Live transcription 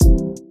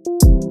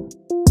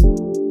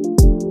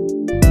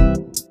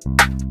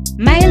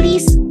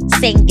Miley's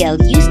single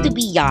Used to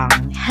Be Young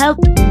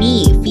helped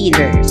me,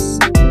 feelers,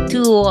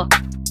 to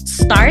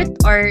start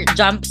or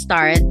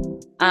jumpstart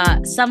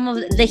some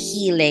of the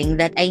healing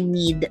that I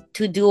need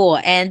to do.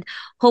 And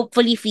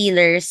hopefully,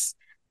 feelers,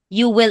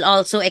 you will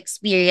also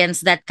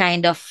experience that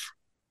kind of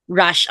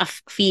rush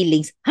of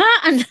feelings.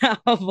 Ha? Ang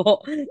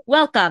labo.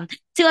 Welcome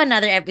to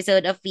another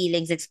episode of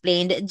Feelings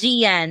Explained.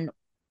 Gian,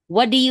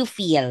 what do you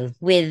feel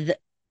with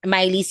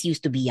Miley's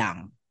Used to Be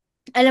Young?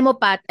 Alam mo,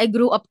 Pat, I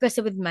grew up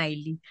kasi with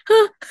Miley.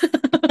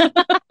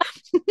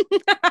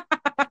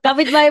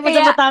 Kapit-bahay mo sa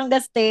Kaya,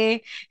 Batangas,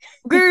 te.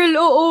 girl,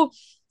 oo.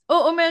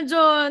 Oo, medyo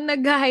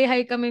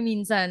nag-hi-hi kami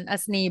minsan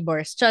as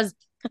neighbors.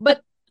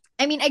 But,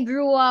 I mean, I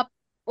grew up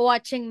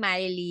watching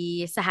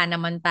Miley sa Hannah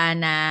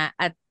Montana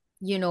at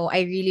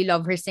I really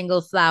love her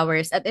single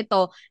Flowers. At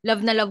ito,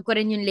 love na love ko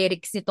rin yung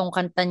lyrics nitong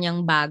kanta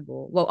niyang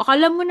bago. Wow,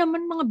 akala mo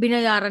naman mga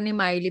binayaran ni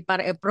Miley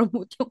para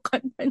i-promote yung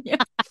kanta niya.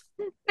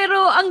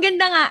 Pero ang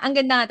ganda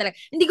nga talaga.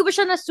 Hindi ko pa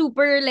siya na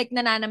super like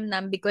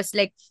nananamnam because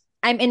like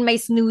I'm in my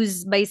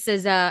snooze by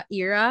SZA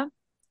era.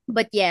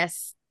 But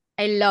yes,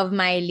 I love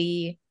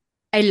Miley.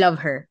 I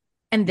love her.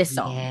 And this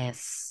song.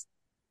 Yes.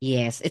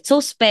 Yes, it's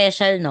so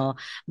special, no?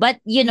 But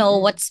you know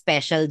Mm-mm. what's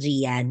special,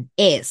 Gian,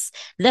 is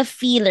the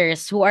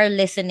feelers who are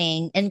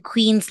listening in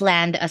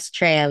Queensland,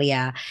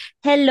 Australia.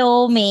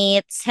 Hello,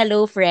 mates.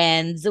 Hello,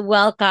 friends.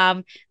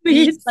 Welcome.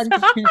 Please Please.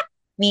 continue.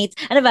 Mates.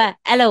 Ano ba?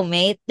 Hello,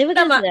 mate. Di ba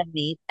ganun Tama. sila,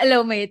 mate?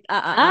 Hello, mate.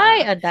 Ay,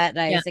 on that,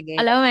 right. Yeah. Sige.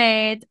 Hello,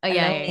 mate. Oh,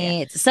 yeah, Hello, yeah, yeah.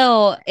 mates.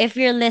 So, if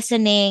you're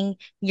listening,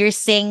 you're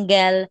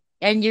single,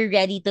 and you're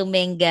ready to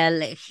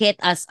mingle, hit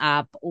us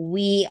up.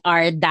 We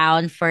are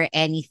down for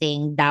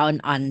anything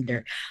down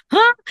under.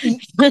 Huh?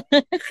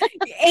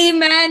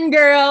 Amen,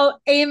 girl.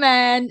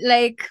 Amen.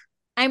 Like,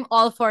 I'm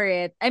all for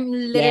it. I'm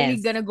literally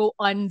Yes. gonna go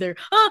under.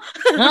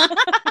 I'm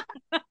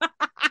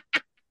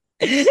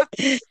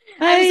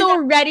Ay,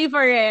 so ready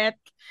for it.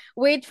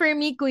 Wait for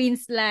me,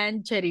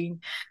 Queensland.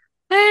 Charing.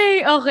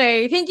 Hey,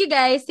 okay. Thank you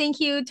guys. Thank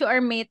you to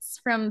our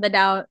mates from the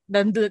down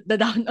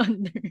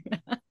under.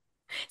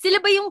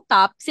 Sila ba yung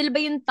top? Sila ba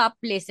yung top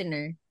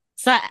listener?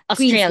 sa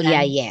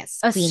Australia, Queensland. yes.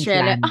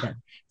 Australia. Queensland. Ah,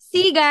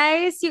 see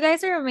guys, you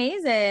guys are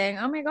amazing.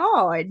 Oh my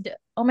god.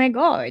 Oh my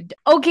god.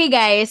 Okay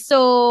guys,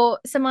 so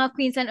sa mga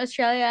Queensland,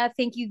 Australia,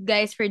 thank you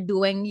guys for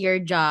doing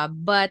your job.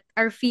 But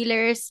our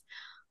feelers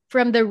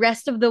from the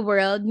rest of the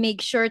world,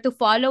 make sure to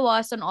follow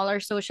us on all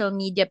our social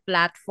media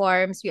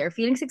platforms. We are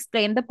Feelings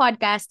Explained, the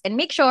podcast, and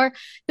make sure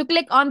to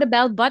click on the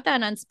bell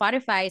button on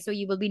Spotify so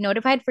you will be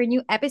notified for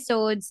new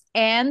episodes.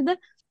 And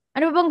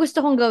ano ba bang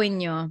gusto kong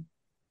gawin nyo?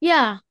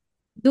 Yeah,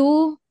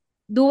 do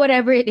do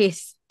whatever it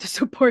is to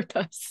support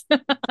us.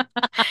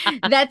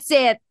 That's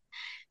it.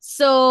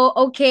 So,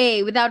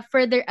 okay, without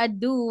further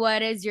ado,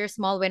 what is your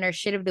small win or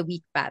shit of the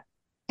week, Pat?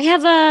 I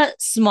have a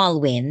small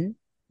win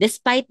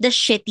despite the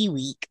shitty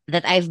week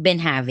that I've been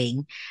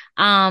having.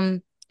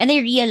 And I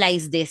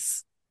realized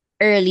this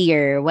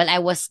earlier while I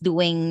was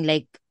doing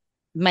like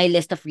my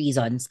list of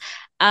reasons.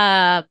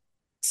 Uh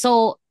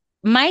so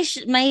my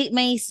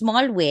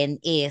small win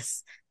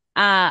is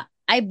I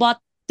bought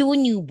two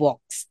new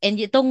books,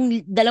 and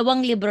itong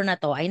dalawang libro na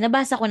to ay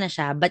nabasa ko na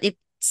siya, but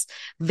it's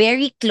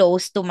very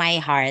close to my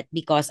heart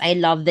because I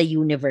love the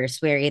universe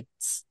where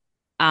it's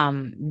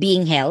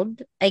being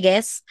held, I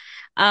guess.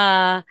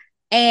 Uh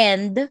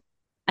and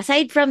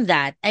aside from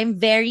that,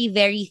 I'm very,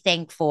 very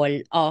thankful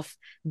of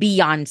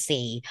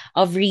Beyonce,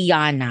 of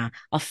Rihanna,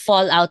 of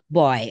Fall Out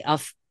Boy,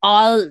 of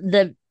all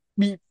the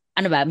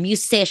ano ba,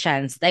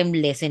 musicians that I'm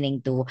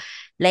listening to.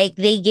 Like,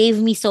 they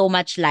gave me so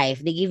much life.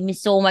 They gave me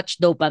so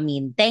much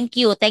dopamine. Thank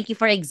you. Thank you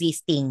for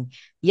existing.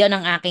 Yon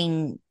ang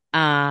aking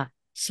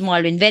small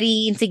win.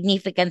 Very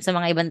insignificant sa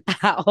mga ibang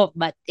tao,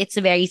 but it's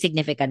very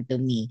significant to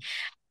me.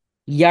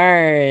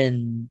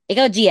 Yarn.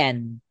 Ikaw,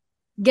 Gian.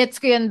 Gets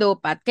ko yan,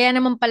 Dopat. Kaya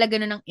naman pala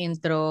ganun ang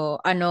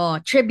intro.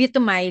 Tribute to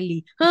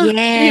Miley. Huh?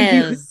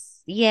 Tribute.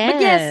 Yes.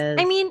 But yes,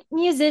 I Yes. mean,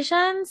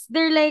 musicians,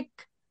 they're like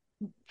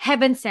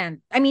heaven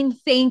sent. I mean,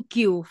 thank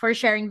you for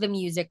sharing the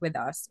music with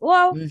us.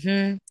 Wow.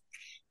 Mm-hmm.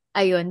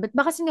 Ayun. But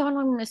baka hindi ako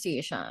nang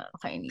musician.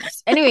 Kainis.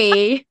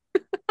 Anyway,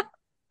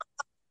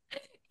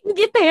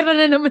 gitara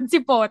na naman si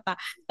Pota.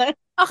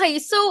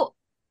 Okay, so,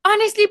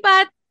 honestly,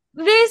 Pat,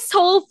 this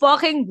whole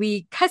fucking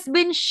week has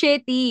been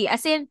shitty.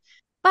 As in,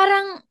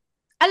 parang,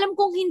 alam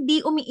kong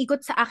hindi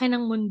umiikot sa akin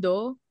ang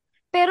mundo,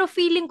 pero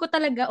feeling ko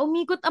talaga,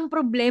 umikot ang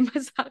problema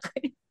sa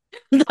akin.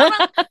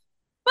 Parang,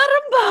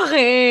 parang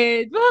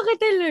bakit? Bakit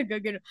talaga?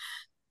 Ganun.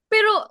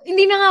 Pero,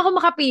 hindi na nga ako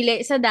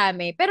makapili sa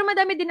dami. Pero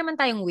madami din naman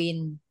tayong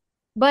win.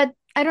 But,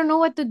 I don't know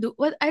what to do.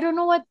 I don't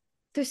know what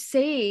to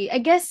say.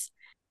 I guess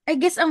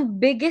ang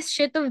biggest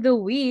shit of the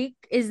week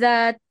is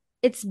that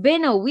it's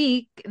been a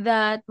week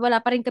that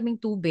wala pa rin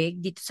kaming tubig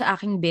dito sa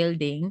aking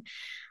building.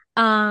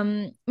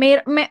 May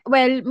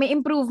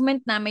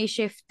improvement na, may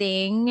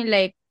shifting,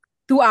 like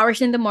 2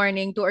 hours in the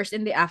morning, 2 hours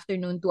in the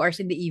afternoon, 2 hours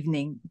in the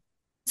evening.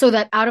 So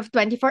that out of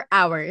 24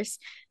 hours,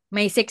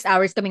 may 6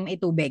 hours kaming may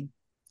tubig.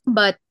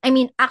 But, I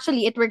mean,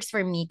 actually, it works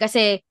for me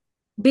kasi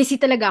busy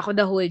talaga ako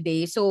the whole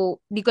day. So,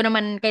 di ko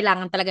naman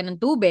kailangan talaga ng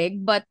tubig.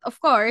 But of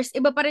course,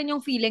 iba pa rin yung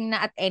feeling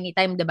na at any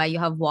time, diba,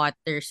 you have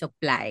water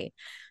supply.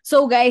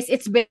 So guys,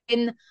 it's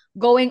been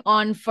going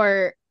on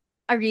for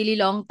a really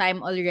long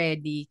time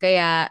already.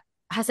 Kaya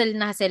hassle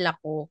na hassle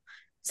ako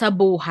sa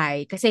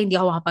buhay. Kasi hindi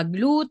ako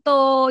makapagluto,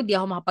 hindi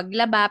ako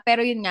makapaglaba.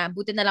 Pero yun nga,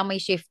 buti na lang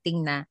may shifting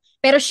na.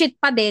 Pero shit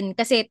pa din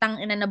kasi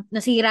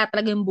nasira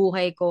talaga yung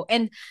buhay ko.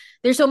 And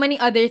there's so many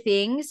other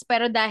things.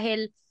 Pero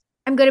dahil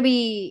I'm gonna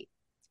be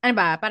ano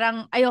ba,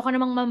 parang ayoko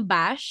namang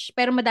mambash,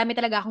 pero madami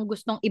talaga akong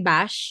gustong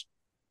i-bash.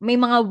 May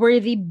mga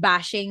worthy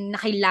bashing na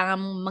kailangan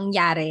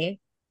mangyari.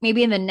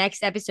 Maybe in the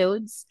next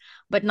episodes,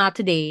 but not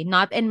today.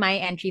 Not in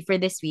my entry for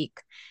this week.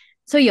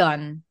 So,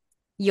 yon.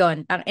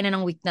 Yon. Tang ina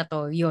ng week na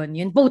to. Yon.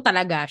 Yun po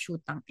talaga.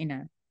 Shoot, tang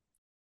ina.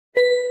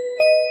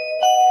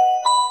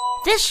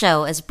 This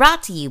show is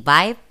brought to you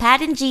by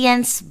Pat and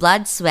Gian's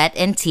Blood, Sweat,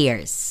 and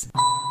Tears.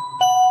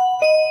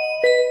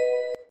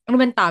 Ano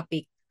bang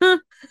topic?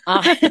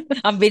 Ah,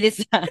 ang bilis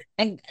na.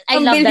 I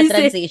Ang love that bilis eh.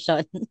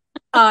 transition.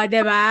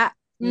 Diba?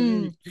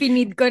 Mm.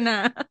 Finid ko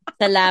na.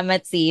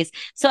 Salamat, sis.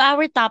 So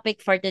our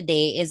topic for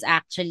today is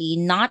actually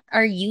not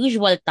our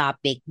usual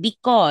topic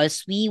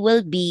because we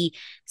will be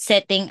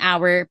setting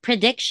our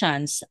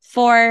predictions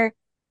for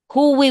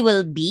who we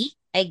will be,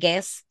 I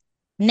guess,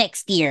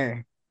 next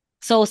year.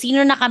 So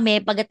sino na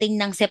kami pagdating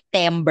ng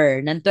September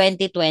ng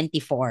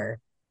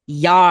 2024?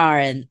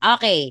 Yarn.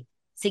 Okay.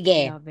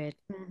 Sige. Love it.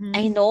 Mm-hmm.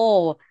 I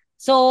know.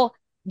 So,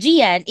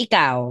 Gian,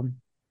 ikaw,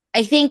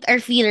 I think our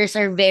feelers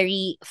are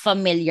very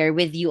familiar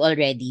with you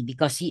already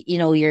because you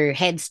know you're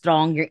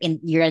headstrong,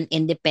 you're an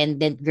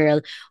independent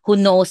girl who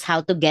knows how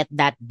to get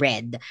that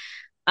bread.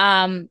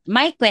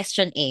 My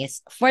question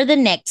is for the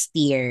next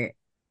year,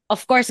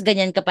 of course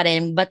ganyan ka pa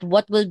rin, but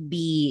what do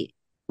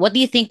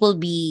you think will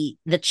be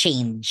the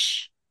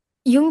change?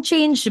 Yung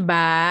change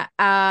ba,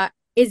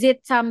 is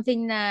it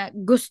something na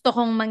gusto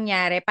kong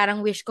mangyari, parang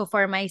wish ko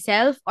for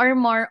myself, or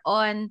more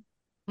on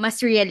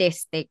mas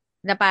realistic,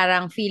 na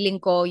parang feeling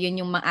ko yun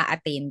yung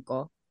maa-attain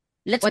ko?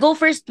 Let's What go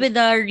first with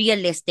the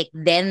realistic,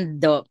 then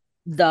the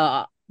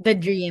the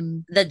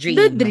dream? the The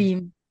dream. dream.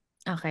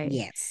 Okay.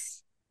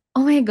 Yes.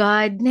 Oh my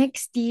God,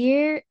 next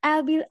year,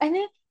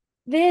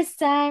 this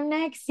time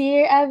next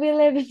year, I'll be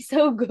living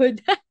so good.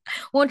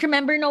 Won't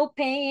remember no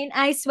pain,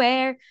 I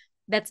swear.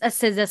 That's a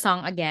SZA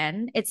song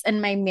again. It's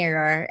in my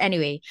mirror.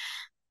 Anyway,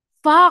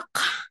 fuck.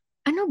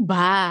 Ano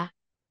ba?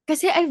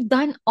 Kasi I've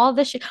done all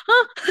the shit.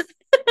 Huh?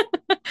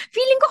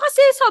 Feeling ko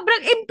kasi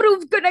sobrang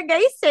improved ko na,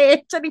 guys,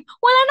 eh. Sorry,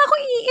 wala na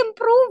akong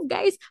i-improve,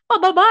 guys.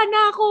 Pababa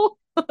na ako.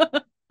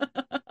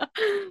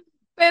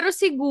 Pero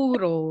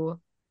siguro,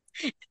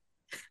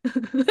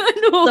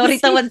 ano, Sorry,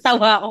 sis?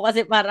 tawan-tawa ako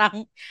kasi parang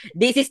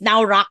this is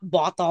now rock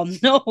bottom.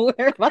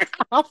 Nowhere but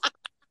up.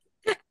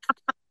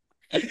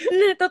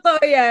 Totoo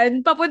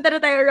yan. Papunta na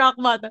tayo rock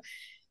bottom.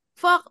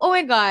 Fuck, oh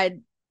my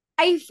God.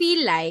 I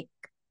feel like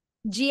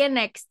Gia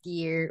next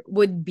year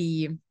would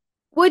be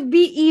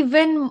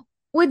even,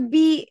 would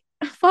be,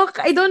 fuck,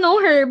 I don't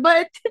know her,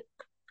 but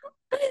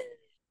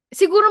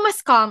siguro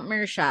mas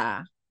calmer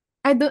siya.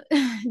 I don't,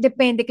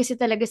 depende kasi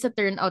talaga sa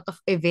turnout of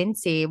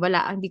events eh.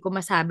 Wala, hindi ko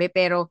masabi.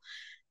 Pero,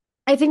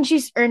 I think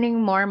she's earning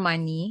more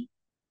money.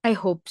 I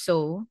hope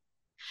so.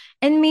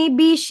 And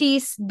maybe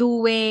she's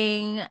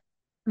doing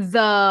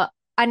the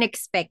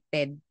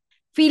unexpected.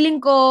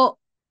 Feeling ko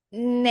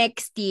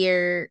next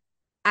year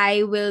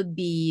I will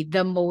be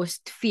the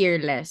most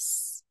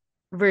fearless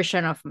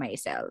version of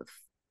myself.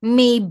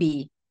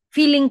 Maybe.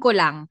 Feeling ko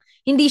lang.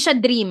 Hindi siya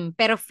dream,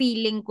 pero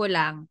feeling ko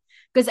lang.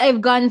 Because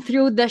I've gone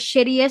through the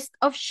shittiest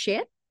of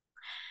shit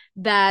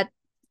that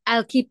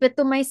I'll keep it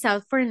to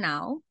myself for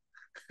now.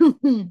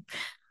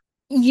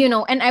 You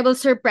know, and I will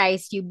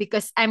surprise you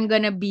because I'm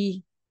gonna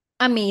be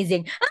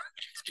amazing.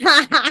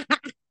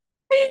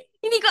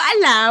 Hindi ko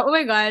alam. Oh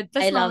my God.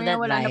 I Tapos love mamaya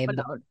that wala na vibe.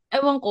 pala ako.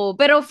 Ewan ko.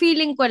 Pero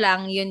feeling ko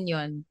lang yun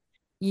yun.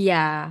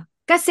 Yeah.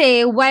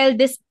 Kasi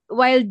wild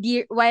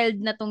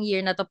na tong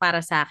year na to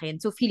para sa akin.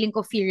 So feeling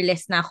ko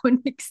fearless na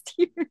ako next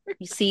year.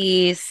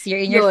 Sis,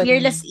 you're in your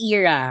fearless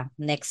Yun. era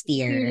next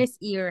year. Fearless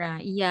era.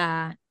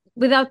 Yeah.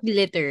 Without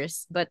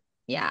glitters. But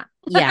yeah.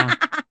 Yeah.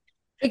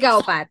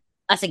 Ikaw, Pat.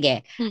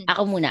 Sige. Hmm.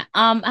 Ako muna.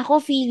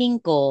 Ako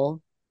feeling ko,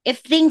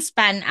 if things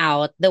pan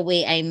out the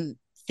way I'm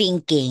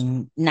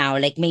thinking now,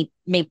 like may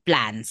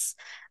plans,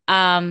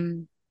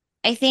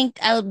 I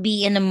think I'll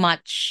be in a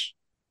much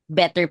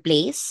better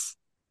place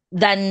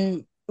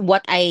than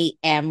what I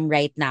am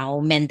right now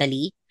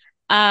mentally.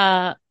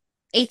 Uh,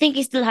 I think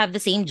I still have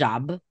the same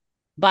job,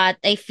 but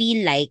I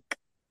feel like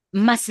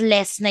mas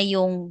less na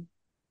yung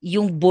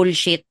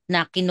bullshit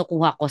na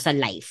kinukuha ko sa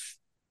life.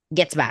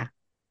 Gets ba?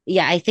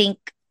 Yeah, I think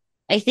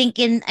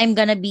I'm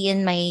gonna be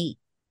in my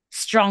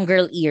strong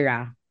girl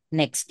era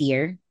next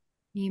year.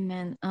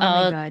 Amen. Oh my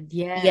Uh God.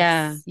 yeah.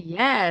 Yes.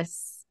 Yes.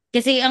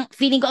 Kasi ang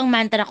feeling ko ang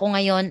mantra ko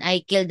ngayon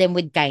ay kill them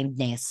with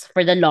kindness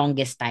for the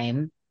longest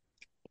time.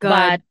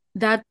 But God.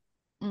 That.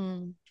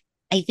 Mm.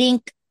 I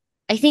think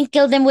I think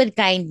kill them with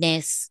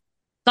kindness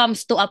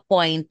comes to a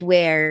point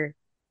where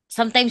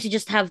sometimes you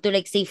just have to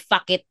like say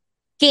fuck it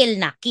kill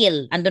na,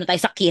 kill. Andun na tayo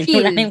sa kill.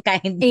 Wala na Kill. yung Amen.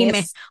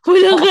 kindness.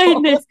 Walang Oo,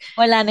 kindness.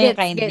 wala na yung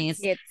Gets, gets, kindness.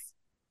 gets.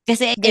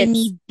 Kasi I Gets.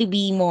 need to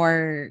be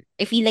more,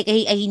 I feel like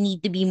I need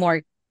to be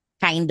more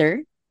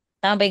kinder.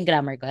 Tama ba yung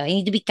grammar ko? I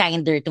need to be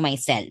kinder to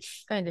myself.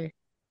 Kinder.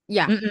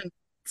 Yeah. Mm-mm.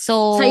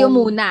 Sa'yo So,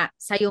 muna.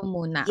 Sa'yo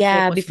muna.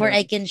 yeah, Focus before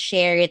I doon. can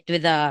share it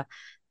with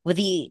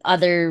the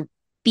other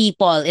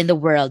people in the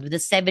world, with the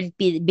 7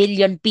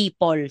 billion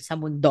people sa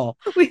mundo,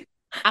 Uy,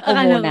 ako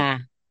akala ko, muna.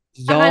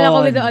 akala ko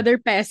with the Yon. other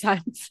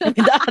peasants. With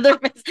the other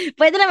person.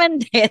 Pwede naman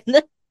din.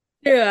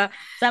 Diba?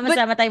 But,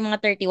 Sama-sama tayong mga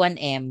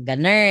 31M.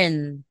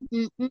 Ganun.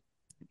 mm,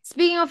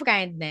 speaking of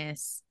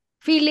kindness,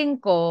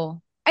 feeling ko,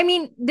 I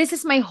mean, this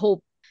is my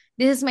hope.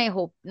 This is my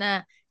hope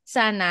na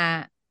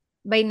sana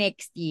by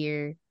next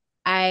year,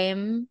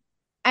 I'm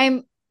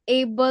I'm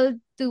able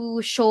to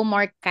show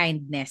more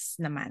kindness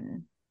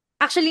naman.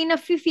 Actually,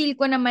 nafe-feel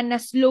ko naman na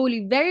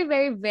slowly, very,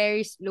 very,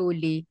 very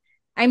slowly,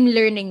 I'm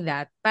learning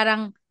that.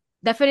 Parang,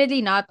 definitely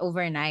not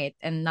overnight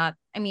and not,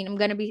 I mean,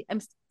 I'm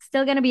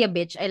still gonna be a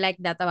bitch. I like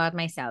that about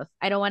myself.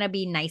 I don't wanna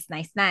be nice,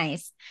 nice,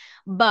 nice.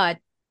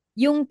 But,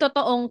 yung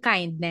totoong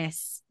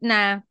kindness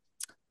na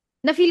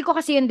feel ko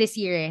kasi yun this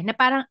year na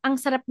parang ang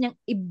sarap niyang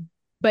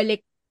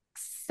ibalik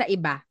sa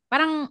iba.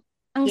 Parang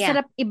ang Yeah.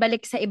 sarap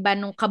ibalik sa iba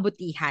nung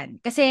kabutihan.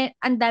 Kasi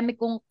ang dami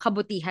kong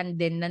kabutihan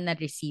din na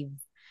na-receive.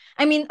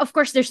 I mean, of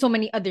course, there's so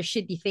many other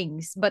shitty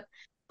things. But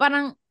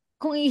parang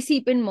kung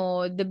iisipin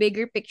mo, the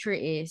bigger picture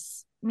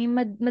is may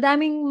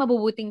madaming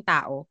mabubuting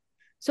tao.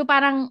 So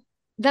parang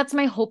that's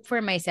my hope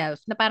for myself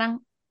na parang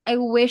I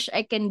wish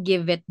I can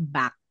give it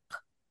back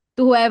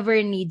to whoever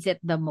needs it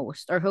the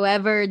most or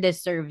whoever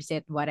deserves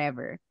it,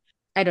 whatever.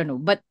 I don't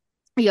know. But,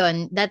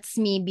 yun, that's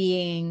me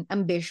being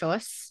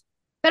ambitious.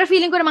 Pero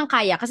feeling ko naman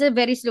kaya kasi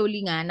very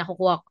slowly nga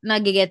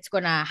nagigets ko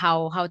na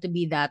how to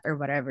be that or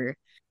whatever.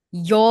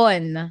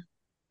 Yon.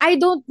 I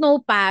don't know,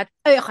 Pat.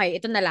 Ay, okay,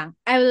 ito na lang.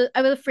 I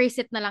will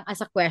phrase it na lang as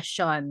a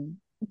question.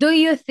 Do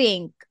you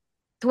think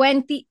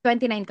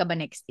 29 ka ba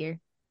next year?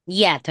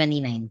 Yeah,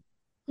 29.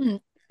 Mm,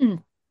 mm.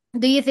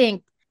 Do you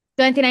think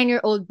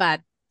 29-year-old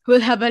Pat will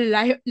have a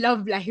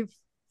love life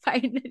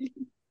finally?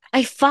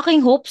 I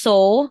fucking hope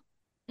so.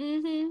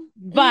 Mhm.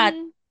 But,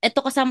 Mhm. ito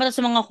kasama to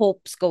sa mga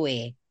hopes ko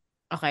eh.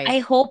 Okay.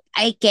 I hope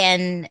I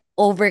can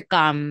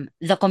overcome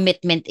the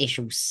commitment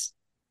issues.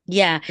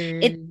 Yeah,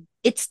 it Mm.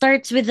 it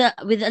starts with a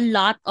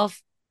lot of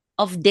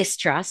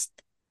distrust.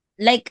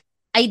 Like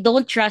I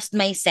don't trust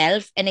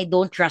myself and I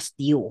don't trust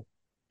you.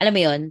 Alam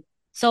mo 'yon?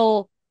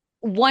 So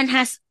one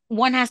has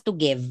to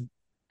give.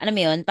 Alam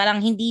mo 'yon?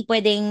 Parang hindi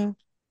pwedeng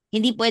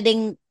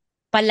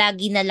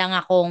palagi na lang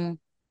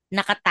akong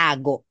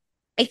nakatago.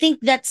 I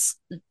think that's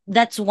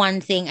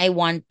one thing I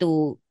want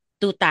to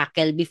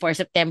tackle before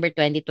September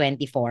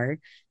 2024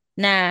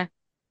 na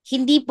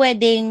hindi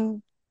pwedeng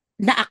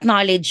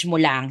na-acknowledge mo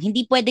lang.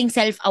 Hindi pwedeng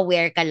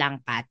self-aware ka lang,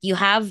 Pat. You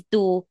have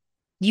to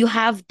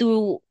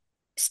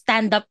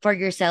stand up for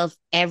yourself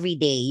every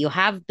day. You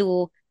have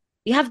to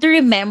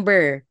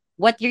remember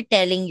what you're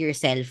telling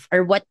yourself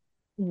or what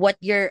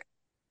you're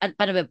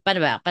paano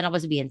ba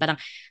sabihin? Parang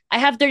I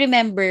have to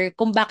remember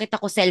kung bakit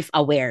ako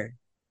self-aware.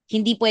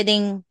 Hindi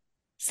pwedeng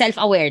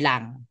self-aware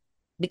lang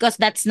because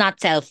that's not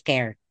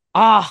self-care.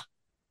 Ah,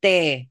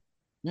 te.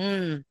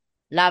 Mm,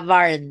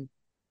 Lavard.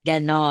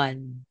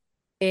 Ganon.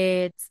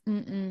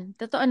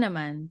 Totoo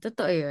naman.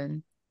 Totoo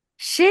yun.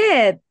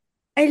 Shit!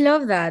 I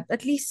love that.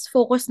 At least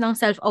focus ng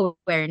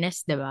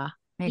self-awareness, di ba?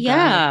 My God.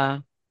 Yeah.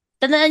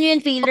 Tandaan nyo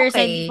yun, failures.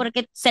 Hindi Okay.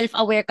 porket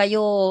self-aware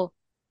kayo,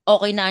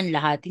 okay na ang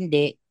lahat.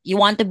 Hindi. You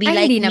want to be Ay,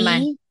 like hindi naman.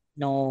 me?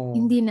 No.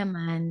 Hindi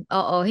naman.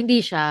 Oo, hindi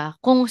siya.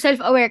 Kung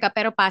self-aware ka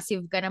pero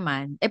passive ka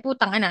naman,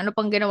 putang ina, ano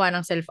pang ginawa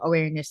ng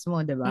self-awareness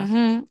mo, di ba?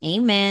 Mm-hmm.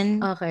 Amen.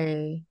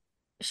 Okay.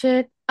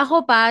 Shit.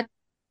 Ako pa,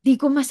 di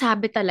ko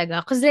masabi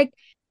talaga. Cause like,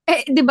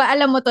 di ba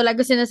alam mo to,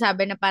 lagi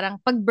sinasabi na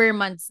parang pag bare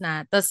months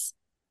na, tas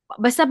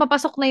basta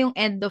papasok na yung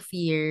end of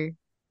year,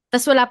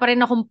 tas wala pa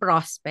rin akong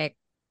prospect,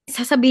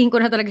 sasabihin ko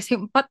na talaga sa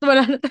Pat,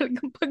 wala na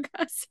talagang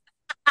pag-asa.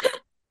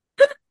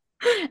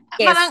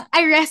 Yes. Parang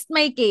I rest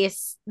my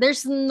case.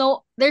 There's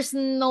no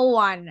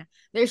one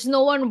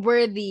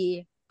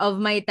worthy of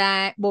my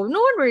time. Well,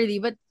 no one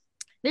worthy, but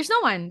there's no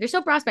one. There's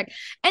no prospect.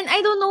 And I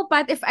don't know,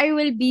 Pat, if I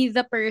will be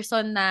the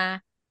person na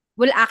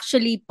will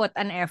actually put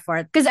an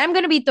effort. Because I'm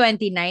gonna be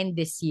 29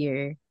 this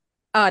year.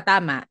 Oh,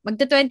 tama.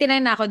 Magta-29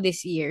 na ako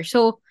this year.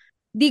 So,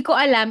 di ko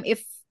alam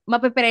if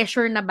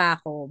mape-pressure na ba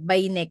ako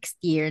by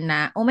next year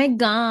na, oh my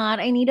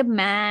God, I need a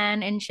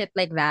man and shit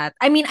like that.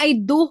 I mean,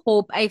 I do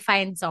hope I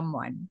find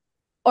someone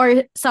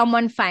or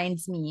someone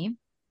finds me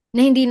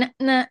na hindi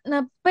na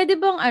pwede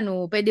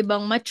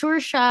bang mature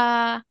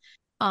siya,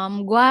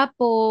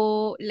 gwapo,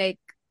 like,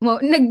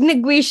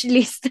 nag-wish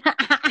list.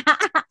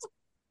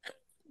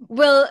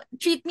 Will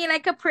treat me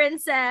like a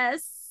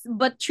princess,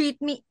 but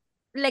treat me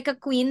like a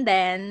queen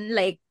then.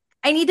 Like,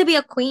 I need to be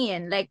a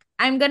queen. Like,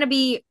 I'm gonna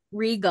be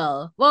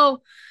regal.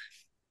 Whoa.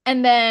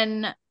 And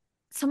then,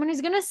 someone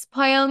is gonna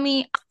spoil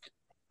me.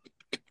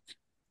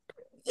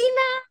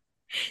 Ina!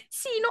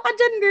 Sino ka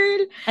dyan,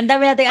 girl? Ang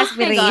dami nating Oh my God.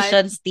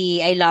 aspirations,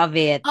 T. I love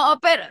it. Oo,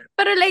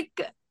 pero like,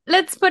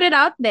 let's put it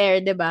out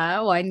there, 'di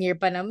ba? 1 year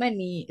pa naman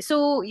eh.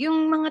 So,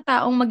 yung mga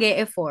taong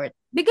mag-e-effort,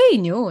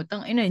 bigay nyo.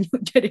 Tangina nyo.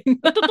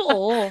 Charing.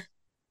 Totoo.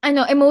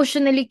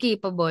 Emotionally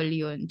capable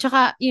yun.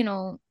 Tsaka,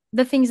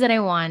 the things that I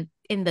want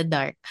in the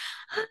dark.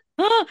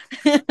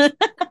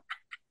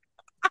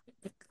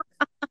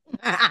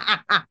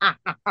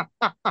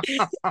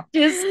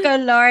 Diyos ko,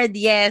 Lord.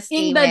 Yes,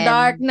 In the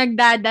dark, amen.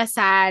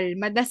 nagdadasal.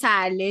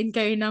 Madasalin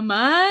kayo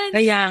naman.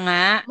 Kaya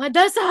nga.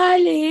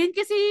 Madasalin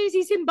kasi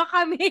sisimba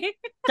kami.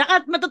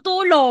 Tsaka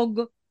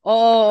matutulog.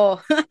 Oo.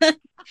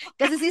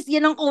 Kasi sis,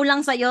 yun ang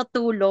kulang sa'yo,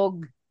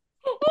 tulog.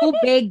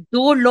 Tubig,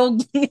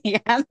 tulog.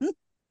 Yan.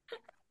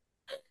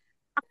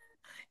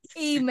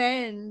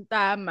 Amen.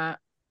 Tama.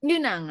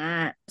 Yun na nga.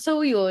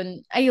 So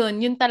yun, ayun,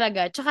 yun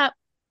talaga. Tsaka,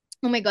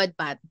 oh my God,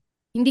 Pat.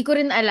 Hindi ko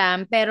rin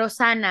alam, pero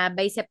sana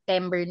by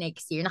September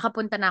next year,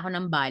 nakapunta na ako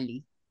ng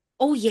Bali.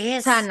 Oh,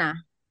 yes.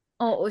 Sana.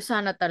 Oo,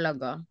 sana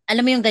talaga.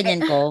 Alam mo yung Ay,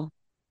 ganyan ko?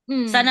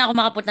 hmm. Sana ako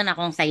makapunta na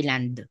akong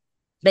Thailand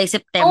by Oh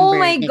September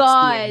my next year.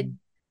 God.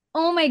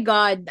 Oh my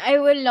God. I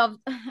will love,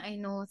 I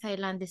know,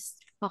 Thailand is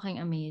fucking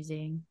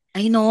amazing.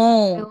 I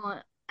know.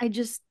 I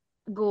just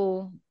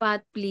go,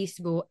 Pat, please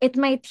go. It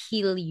might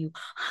heal you.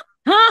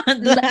 Ha?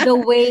 The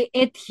way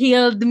it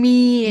healed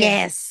me.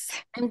 Yes.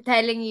 I'm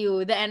telling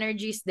you, the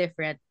energy is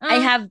different.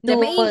 I have Hindi, to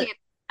mainit.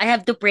 I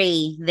have to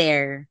pray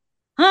there.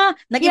 Ha?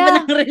 Nag-iba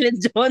Yeah. ng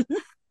religion.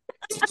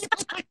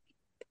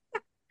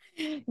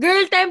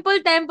 Girl, temple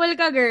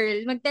ka,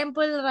 girl.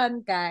 Mag-temple run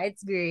ka.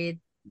 It's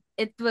great.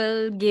 It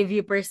will give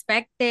you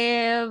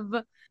perspective.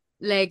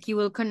 Like, you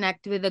will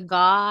connect with the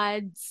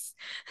gods.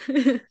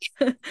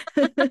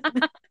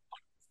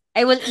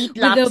 I will eat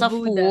With the lots of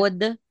Buddha. food.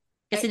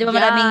 Kasi di ba Yeah,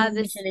 maraming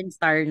Michelin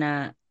star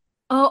na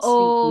street Oo,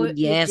 food?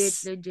 legit,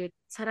 Yes. legit.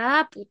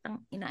 Sarap.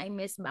 Putang ina, I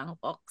miss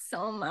Bangkok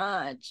so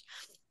much.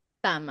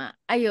 Tama.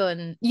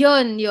 Ayun.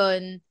 Yun.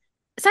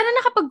 Sana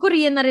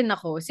nakapag-Korea na rin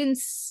ako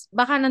since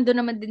baka nandun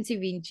naman din si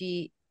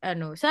Vinci.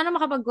 Sana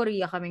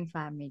makapag-Korea kaming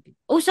family.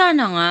 O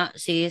sana nga,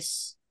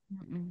 sis.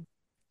 Mm-mm.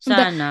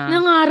 Sana.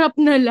 Nangarap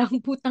na lang,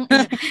 putang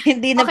ina.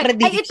 Hindi na Okay, ay ito.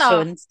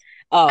 predictions.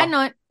 Oh.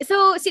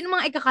 So, sino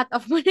mga ika-cut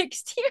off mo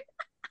next year?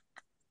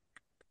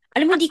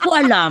 Alam mo, hindi ko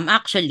alam,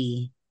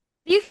 actually.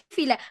 Do you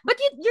feel like, but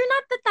you're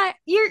not the type,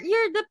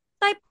 you're the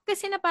type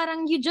kasi na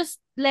parang you just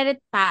let it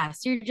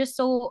pass.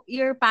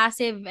 You're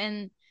passive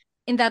and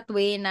in that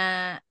way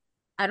na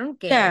I don't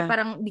care. Yeah.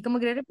 Parang di ka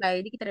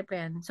magre-reply, di kita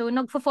replyan. So,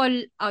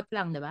 nagfo-fall out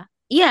lang, di ba?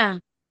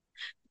 Yeah.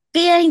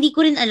 Kaya hindi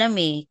ko rin alam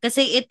eh.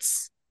 Kasi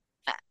it's,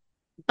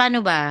 paano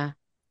ba?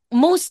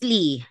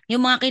 Mostly,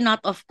 yung mga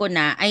kinot off ko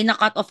na, ay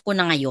na-cut off ko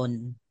na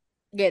ngayon.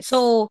 Gets.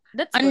 So,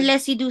 That's good.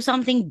 unless you do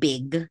something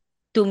big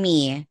to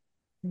me,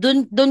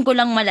 dun ko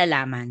lang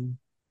malalaman.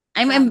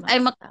 I'm I'm Tama.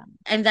 I'm, a, Tama.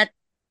 I'm that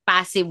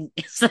passive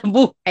sa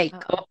buhay Oo.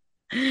 ko.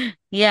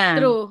 Yeah.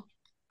 True.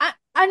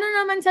 Ano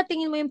naman sa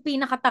tingin mo yung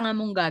pinakatanga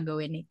mong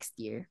gagawin next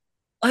year?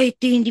 Ay,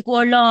 hindi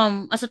ko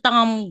alam. Asa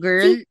tanga mong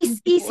girl,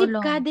 hindi ko Isip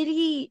ka, alam.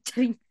 dali.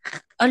 Charing.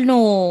 Ano?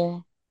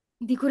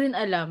 Hindi ko rin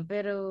alam,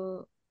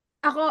 pero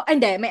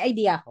hindi, may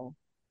idea ako.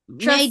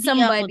 May Trust idea ako din.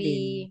 somebody,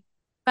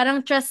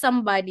 parang trust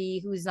somebody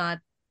who's not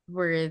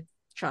worth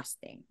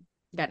trusting.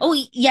 Oh,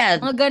 Ganon.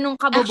 yeah. Mga ganong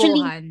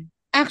Actually, kabobohan.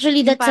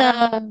 actually Yung that's a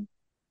parang,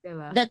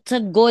 diba? that's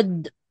a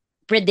good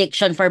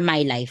prediction for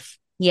my life.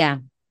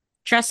 Yeah.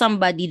 Trust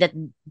somebody that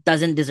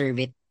doesn't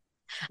deserve it.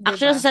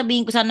 Actually, Diba?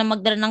 sasabihin ko sana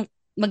magdala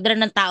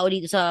ng tao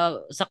dito sa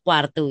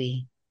kwarto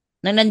eh.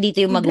 Nang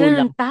nandito yung Magdala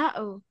magulang. ng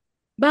tao.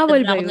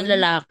 Bawal Dadala ba ako ng yun?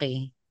 lalaki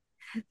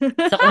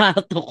sa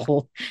kwarto ko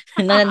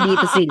na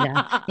nandito sila.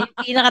 Yung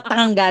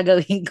pinakatangang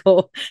gagawin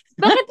ko.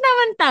 Bakit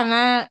naman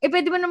tanga?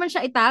 Pwede mo naman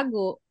siya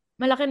itago.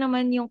 Malaki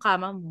naman yung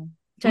kama mo.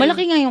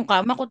 Malaki Charing. nga yung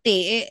kama ko, te.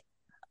 Eh,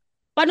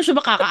 paano siya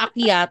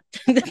makakaakyat?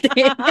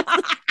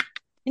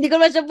 Hindi ko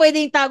naman siya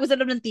pwedeng tago sa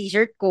loob ng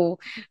t-shirt ko.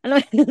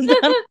 Alam mo yun?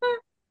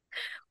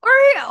 Or,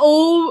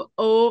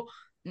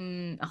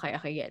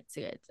 okay, gets.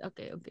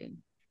 Okay.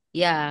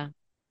 Yeah.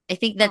 I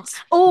think Oh, that's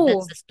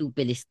oh, the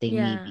stupidest thing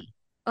yeah. maybe.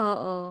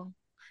 Oo.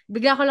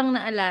 Bigla ko lang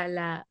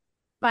naalala,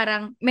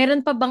 parang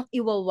meron pa bang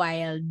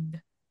iwa-wild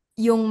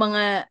yung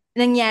mga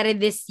nangyari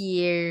this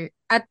year?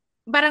 At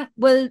parang,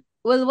 will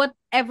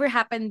whatever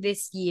happened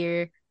this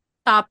year,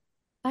 top,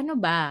 paano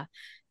ba?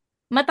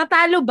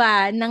 Matatalo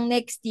ba ng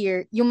next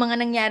year yung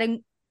mga nangyaring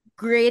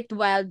great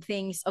wild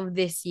things of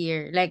this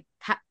year? Like,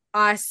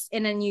 us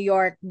in a New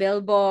York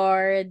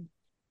billboard,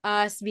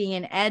 us being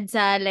in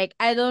EDSA, like,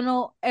 I don't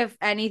know if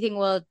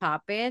anything will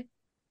top it.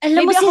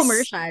 Alam mo Maybe a sis,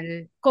 commercial.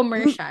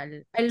 mm,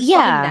 I'll fucking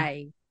yeah.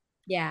 die.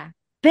 Yeah.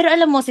 Pero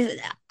alam mo sis,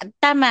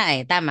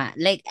 tama.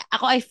 Like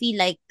ako I feel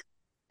like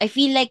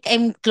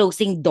I'm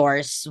closing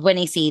doors when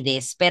I say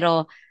this,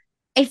 pero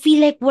I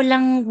feel like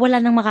wala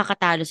nang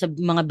makakatalo sa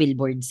mga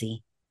billboards eh.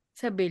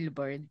 Sa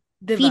billboard.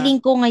 'Di ba? Feeling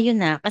ko ngayon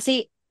na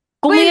kasi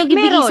kung may Well,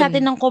 magbibigay sa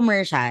atin meron. ng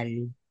commercial,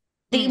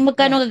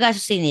 magkano Yeah.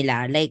 gagastusin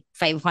nila? Like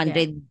Yeah.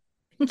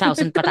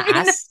 500,000 Tangina.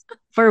 pataas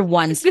for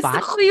one Gusto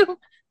spot? ko yung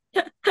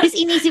Tapos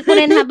inisip ko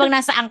rin habang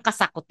nasa angkas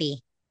ako, te.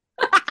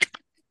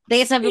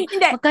 Kaya sabi ko,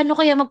 Hindi. magkano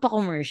kaya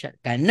magpa-commercial?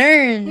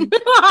 Ganun.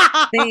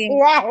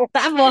 Wow.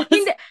 Tapos,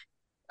 Hindi.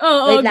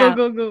 Oo, wait go, lang.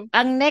 go, go.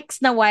 Ang next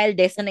na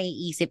wildest na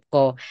naiisip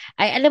ko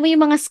ay, alam mo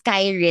yung mga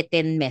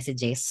sky-written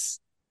messages?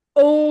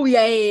 Oh,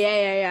 yeah, yeah, yeah,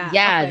 yeah, yeah.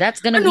 Yeah, Okay. that's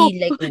gonna Ano? be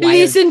like wild.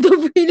 Listen to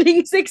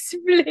feelings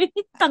explain.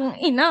 Tang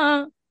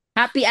ina.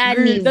 Happy Girl,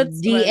 Anniv, that's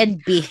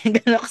wild. DNP.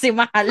 Gano'n kasi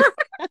mahal.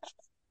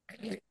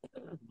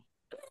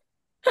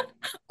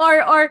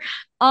 Or,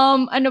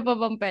 ano pa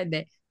bang pwede?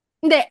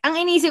 Hindi, ang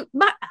inisip,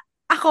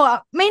 ako,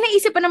 may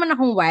naisip pa naman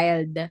akong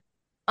wild.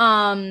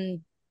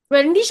 Um,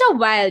 well, hindi siya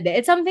wild eh.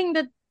 It's something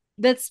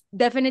that's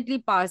definitely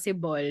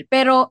possible.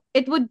 Pero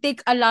it would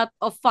take a lot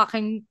of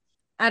fucking,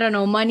 I don't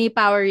know, money,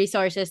 power,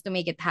 resources to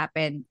make it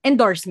happen.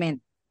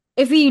 Endorsement.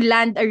 If we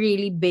land a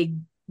really big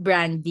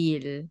brand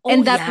deal. Oh,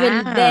 And yeah.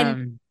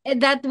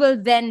 that will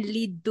then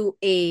lead to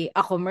a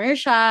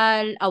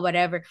commercial, a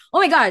whatever. Oh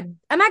my God,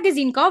 a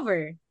magazine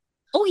cover.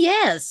 Oh,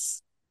 yes.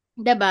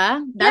 'Di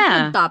ba? That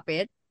would Yeah. top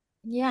it.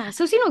 Yeah.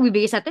 So, sino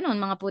magbibigay sa atin nun?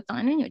 Mga putang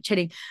ano nyo?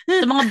 Charing.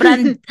 Sa mga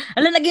brand.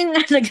 Alam, naging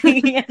ano,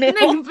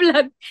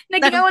 Nag-vlog.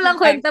 Naging walang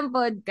nag-vlog. kwentang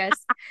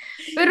podcast.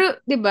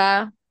 Pero, 'di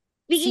ba?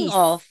 Speaking Sis.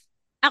 of,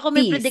 ako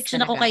may Sis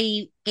prediction ako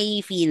talaga.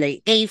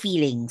 kay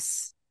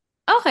feelings.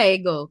 Okay,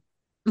 go.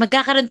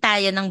 Magkakaroon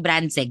tayo ng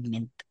brand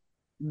segment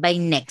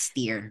by next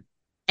year.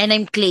 And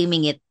I'm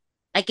claiming it.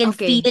 I can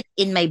feel Okay. it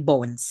in my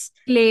bones.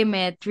 Claim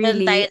it.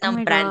 Meron tayo Really? Oh ng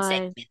my brand God.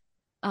 segment.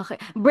 Okay.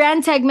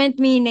 Brand segment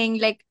meaning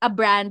like a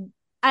brand,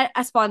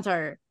 a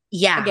sponsor.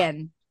 Yeah.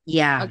 Again.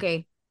 Yeah.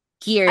 Okay.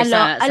 Here Alo,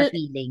 sa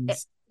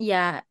feelings.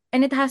 yeah.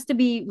 And it has to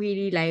be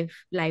really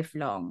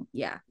lifelong.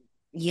 Yeah.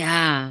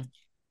 Yeah.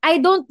 I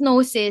don't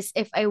know, sis,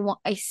 if I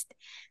want,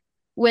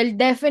 well,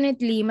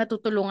 definitely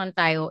matutulungan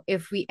tayo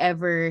if we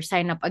ever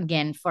sign up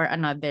again for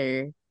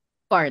another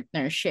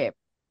partnership.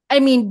 I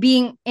mean,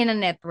 being in a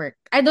network.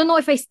 I don't know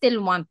if I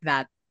still want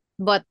that,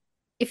 but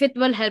if it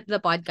will help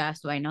the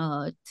podcast, why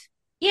not?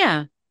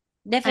 Yeah.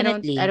 I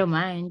Definitely. don't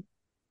mind.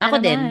 I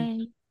Ako don't din.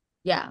 mind.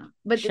 Yeah,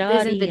 but it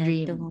isn't the Shawty, I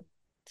dream. don't.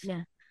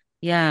 Yeah.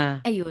 Yeah.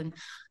 Ayun.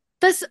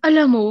 Tas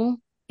alam mo,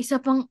 isa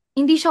pang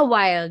hindi siya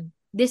wild.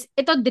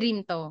 Ito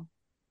dream to.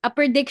 A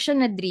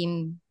prediction na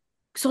dream.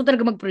 Gusto ko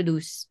talaga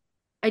mag-produce.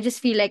 I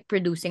just feel like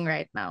producing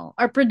right now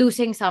or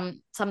producing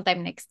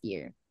sometime next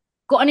year.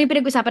 Kung ano yung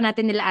pinag-usapan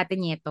natin nila Ate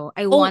Nieto,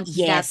 I Oh, want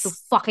that to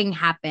yes. fucking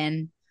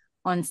happen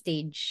on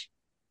stage.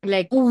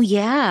 Like, Oh,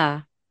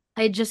 yeah.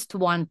 I just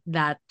want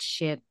that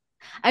shit.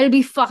 I'll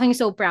be fucking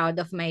so proud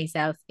of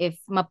myself if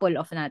ma-pull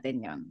off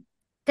natin yon.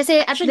 Kasi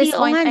at Actually, this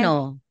oo point, nga,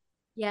 no?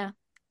 yeah,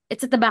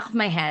 it's at the back of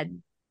my head.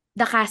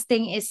 The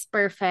casting is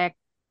perfect.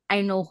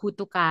 I know who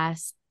to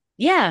cast.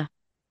 Yeah.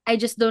 I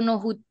just don't know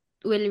who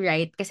will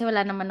write kasi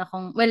wala naman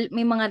akong, well,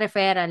 may mga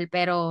referral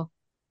pero,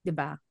 'di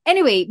ba?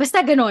 Anyway,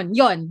 basta ganon,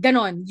 yon.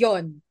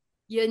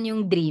 Yun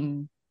yung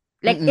dream.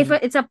 Like if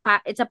Mm-mm.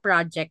 it's a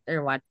project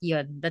or what,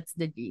 yun, that's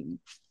the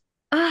dream.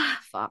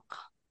 Fuck.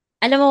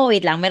 Alam mo,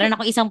 wait lang. Meron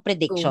ako isang Go.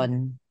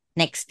 prediction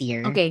next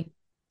year. Okay.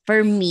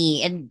 For me,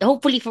 and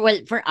hopefully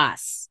for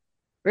us.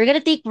 We're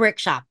gonna take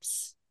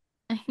workshops.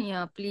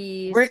 Yeah,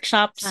 please.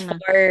 Workshops Sana.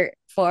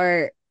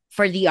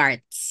 for the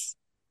arts.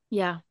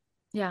 Yeah.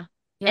 Yeah.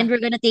 And Yeah.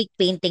 we're gonna take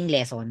painting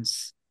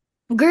lessons.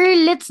 Girl,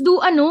 let's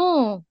do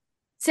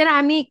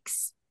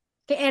ceramics.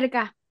 Kay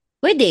Erica.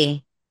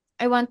 Pwede.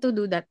 I want to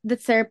do that.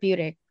 That's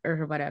therapeutic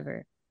or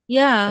whatever.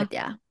 Yeah. But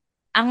yeah.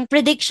 Ang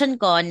prediction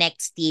ko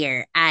next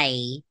year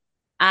ay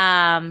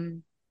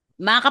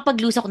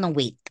makakapag-lose ako ng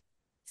weight.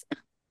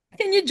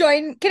 Can you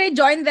join? Can I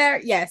join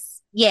there? Yes.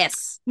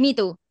 Yes. Me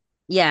too.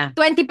 Yeah.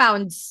 20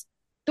 pounds.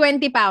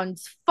 20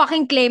 pounds.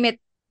 Fucking claim it.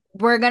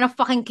 We're gonna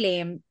fucking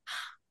claim.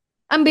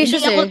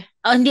 Ambitious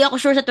Hindi ako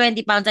sure sa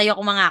 20 pounds.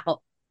 Ayoko mangako.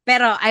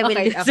 Pero I will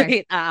Okay, lose okay.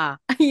 it. I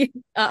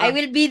Oo.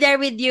 will be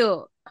there with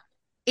you.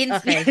 In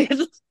Okay.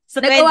 sa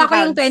 20 Nagawa ko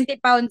yung pounds.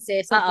 20 pounds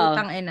eh. So, Oo.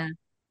 putang ina.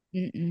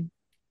 Mm-mm.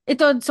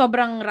 Ito,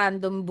 sobrang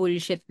random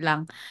bullshit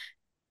lang.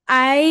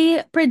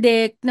 I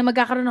predict na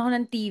magkakaroon ako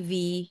ng TV,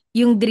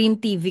 yung dream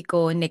TV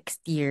ko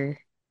next year.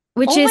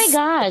 Which Oh my is,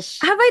 gosh.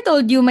 have I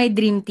told you my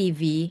dream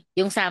TV?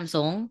 Yung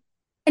Samsung?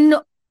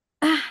 No,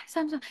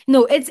 Samsung.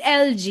 No, it's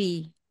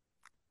LG.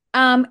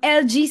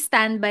 LG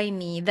Stand By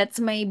Me. That's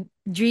my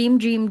dream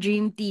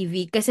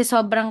TV. Kasi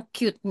sobrang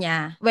cute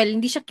niya. Well,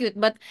 hindi siya cute,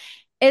 but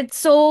it's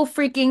so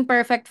freaking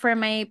perfect for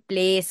my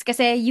place.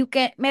 Kasi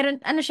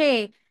meron, ano siya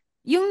eh,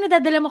 yung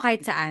nadadala mo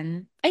kahit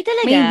saan. Ay,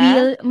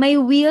 talaga? May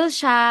wheel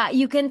siya.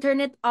 You can turn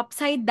it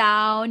upside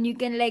down. You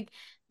can like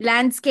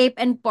landscape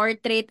and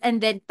portrait and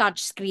then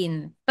touch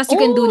screen. Plus you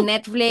can do Oh,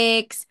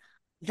 Netflix.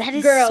 that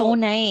is so Girl,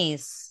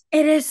 nice.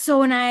 it is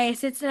so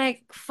nice. It's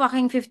like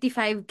fucking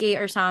 55K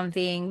or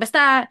something.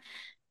 Basta,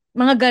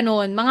 mga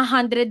ganun. Mga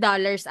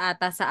 $100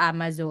 ata sa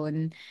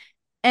Amazon.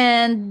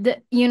 And,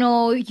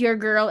 your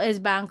girl is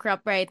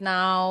bankrupt right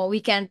now.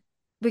 We can't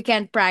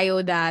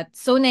prio that.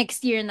 So,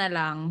 next year na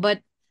lang.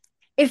 But,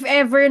 if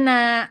ever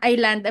na I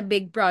land a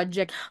big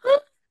project,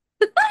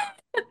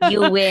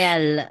 You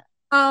will.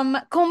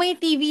 kung may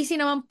TVC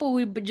naman po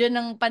dyan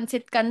ng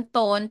Pansit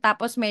Canton,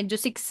 tapos medyo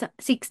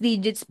six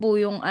digits po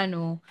yung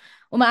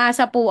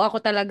Umaasa po ako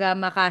talaga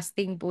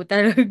makasting po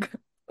talaga.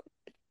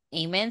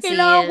 Amen,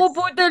 Kailangan ko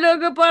po sis.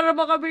 talaga para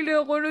makabili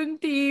ako ng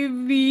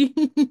TV.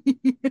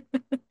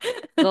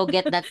 Go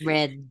get that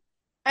bread.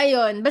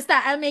 Ayun, basta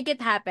I'll make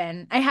it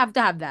happen. I have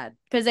to have that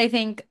because I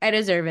think I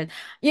deserve it.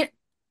 Y-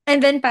 And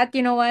then, Pat,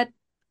 you know what?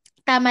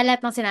 Tama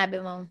lahat ng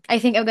sinabi mo.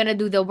 I think I'm gonna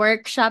do the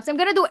workshops. I'm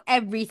gonna do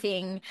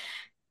everything.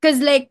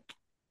 Because, like,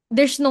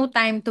 there's no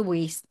time to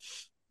waste.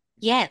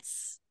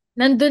 Yes.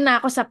 Nandun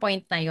na ako sa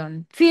point na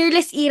yon.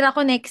 Fearless era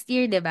ko next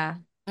year, di ba?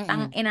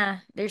 Tang Mm-mm.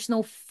 ina, there's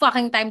no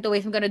fucking time to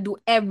waste. I'm gonna do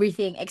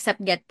everything except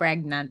get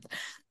pregnant.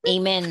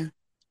 Amen.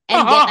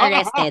 And get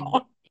arrested.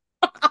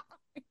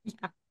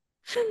 Mm-mm.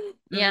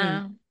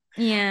 Yeah.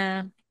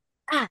 Yeah.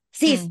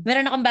 Sis, Hmm.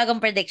 meron akong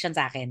bagong prediction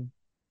sa akin.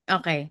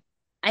 Okay.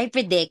 I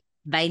predict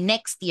by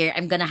next year,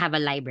 I'm gonna have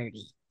a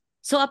library.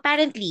 So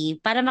apparently,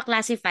 para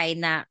maklasify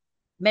na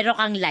meron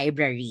kang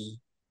library,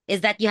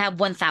 is that you have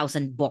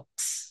 1,000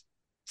 books.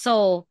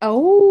 So,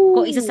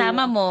 kung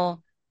isasama Oh. mo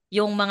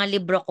yung mga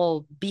libro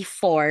ko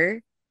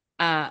before,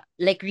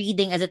 like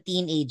reading as a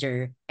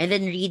teenager, and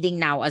then reading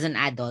now as an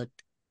adult,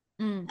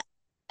 Mm.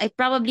 I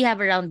probably have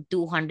around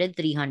 200,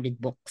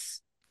 300 books.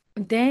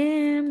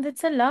 Damn,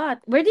 that's a lot.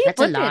 Where do you That's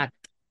a put it? lot.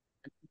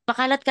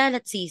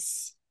 Pakalat-kalat,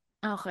 sis.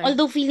 Okay.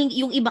 Although feeling,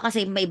 yung iba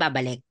kasi may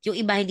babalik. Yung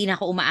iba hindi na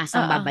ako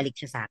umaasang Oo. babalik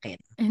siya sa akin.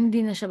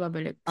 Hindi na siya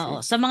babalik,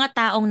 Oo. sis. Sa mga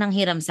taong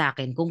nanghiram sa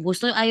akin, kung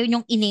gusto, ayaw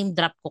nyong i-name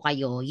drop ko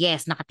kayo,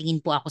 yes, nakatingin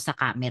po ako sa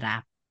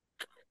camera.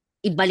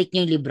 Ibalik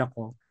niyo yung libro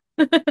ko.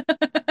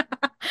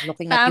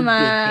 Looking at you Tama.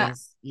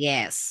 bitches.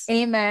 Yes.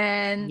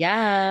 Amen.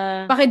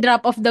 Yeah.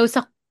 Paki-drop off daw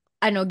sa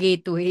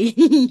gateway.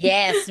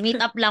 Yes.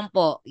 Meet up lang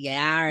po. Meet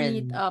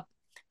Yarn. up.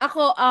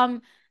 Ako,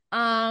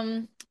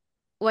 um,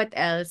 what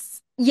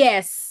else?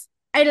 Yes.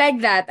 I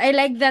like that. I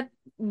like that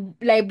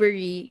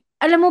library.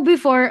 Alam mo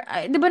before,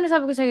 di ba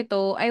nasabi ko sa'yo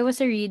to, I was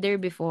a reader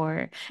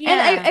before. And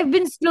Yeah. I've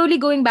been slowly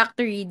going back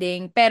to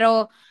reading,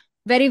 pero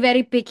very,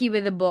 very picky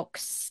with the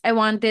books. I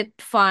want it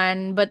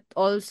fun, but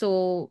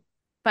also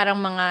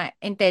parang mga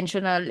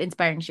intentional,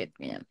 inspiring shit.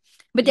 Ganyan.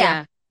 But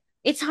yeah. Yeah.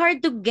 It's hard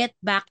to get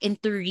back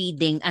into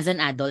reading as an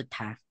adult,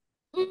 ha?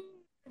 Mm,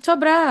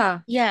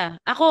 sobra. Yeah.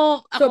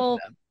 Ako, Sobra.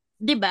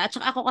 'di ba? At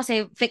saka ako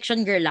kasi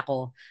fiction girl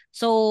ako.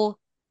 So,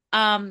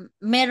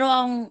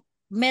 merong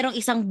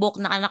isang book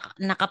na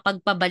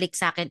nakapagpabalik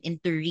sa akin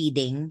into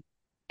reading.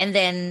 And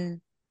then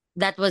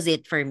that was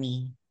it for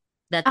me.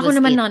 That Ako was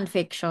naman it.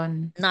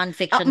 non-fiction.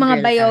 Non-fiction Mga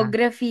girl ka.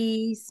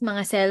 biographies,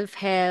 mga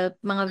self-help,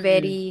 mga Mm-mm.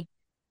 very,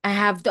 I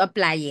have to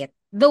apply it.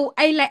 Though,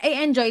 I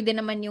enjoy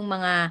din naman yung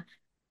mga,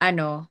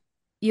 ano,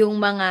 yung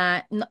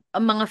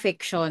mga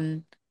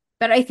fiction.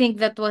 Pero I think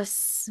that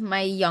was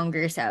my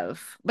younger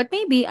self. But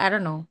maybe, I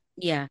don't know.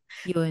 Yeah.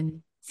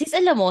 Yun. Sis,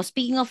 alam mo,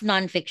 speaking of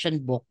non-fiction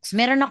books,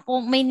 may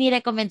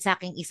ni-recommend sa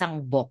akin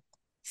isang book.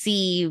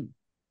 Si,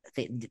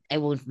 I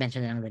won't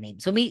mention na lang the name.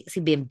 So, si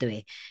Bim to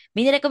eh.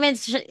 May ni-recommend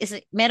siya,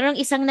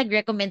 merong isang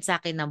nag-recommend sa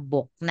akin ng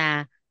book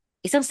na,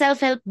 isang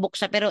self-help book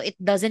siya, pero it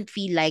doesn't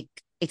feel like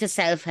it's a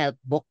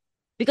self-help book.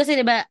 Because,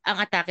 di ba,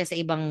 ang atake sa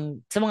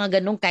mga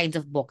ganong kinds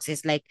of books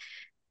is like,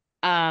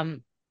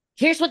 um,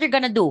 here's what you're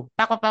gonna do.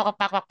 Pak, pak, pak, pak,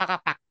 pak, pak,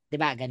 pak, pak. Di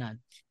ba? Ganon.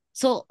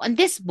 So, on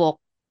this book,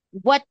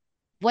 what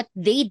what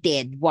they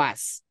did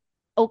was,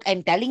 okay,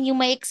 I'm telling you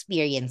my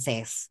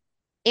experiences.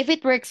 If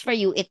it works for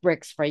you, it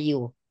works for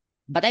you.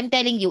 But I'm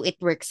telling you, it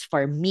works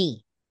for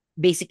me.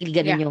 Basically,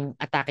 ganun Yeah. yung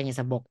atake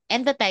niya sa book.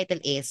 And the title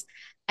is,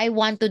 I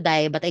want to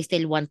die, but I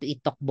still want to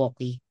eat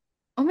tteokbokki.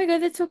 Oh my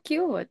God, that's so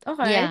cute.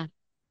 Okay. Yeah.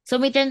 So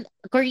may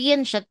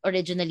Korean siya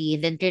originally,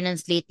 then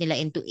translate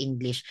nila into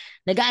English.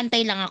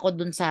 Nagaantay lang ako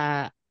dun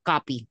sa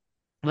copy.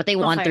 But I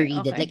want to Okay,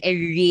 read it. Like, okay. I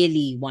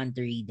really want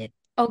to read it.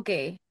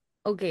 Okay.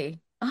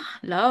 Okay.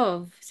 Ah,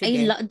 love. I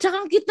Sige. love, tsaka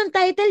ang cute ng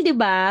title, di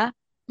ba?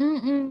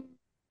 Mm-mm.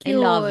 I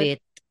love Cute.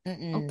 it.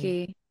 Mm-mm.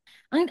 Okay.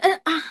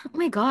 Oh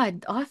my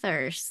God,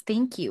 authors.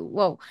 Thank you.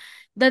 Wow.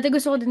 Dati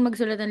gusto ko din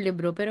magsulat ng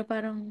libro, pero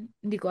parang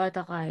hindi ko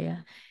ata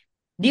kaya.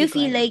 Do Hindi you ko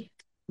feel alam. like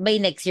by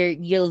next year,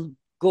 you'll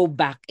go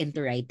back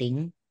into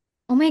writing?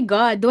 Oh my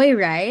God, do I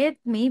write?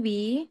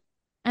 Maybe.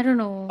 I don't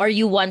Or know.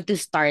 you want to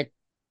start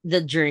the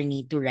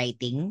journey to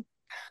writing?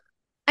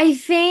 I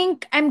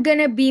think I'm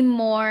gonna be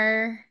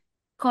more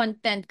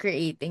content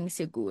creating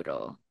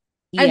siguro.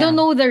 I don't Yeah.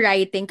 know the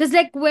writing. Cause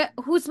like,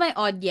 who's my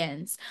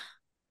audience?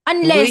 Uy,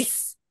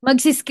 Unless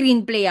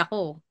magsi-screenplay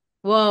ako.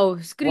 Wow,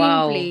 wow.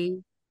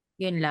 screenplay.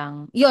 Yun lang.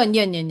 Yun.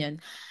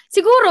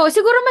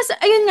 Siguro mas,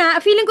 ayun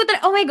nga, feeling ko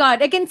oh my God,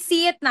 I can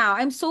see it now.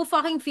 I'm so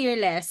fucking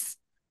fearless.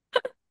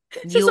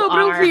 Sa You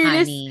sobrang are,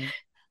 fearless, honey.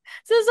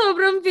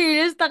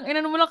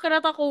 tangina mo lang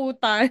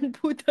kinatakutan.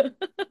 Puta.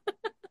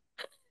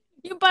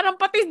 Yung parang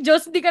pati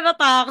Diyos, di ka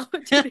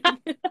natakot.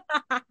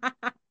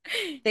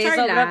 Say, Char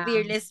sobrang lang.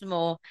 fearless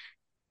mo.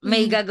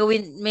 May Mm.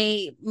 gagawin,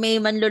 may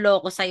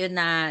manloloko sa'yo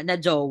na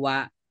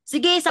jowa.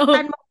 Sige, Oh.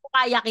 saktan mo kung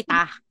kaya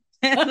kita.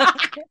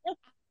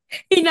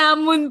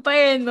 Hinamon pa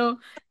eh,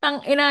 no?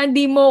 Ina,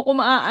 hindi mo ako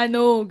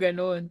maaano.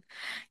 Ganon.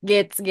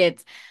 Gets.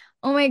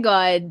 Oh my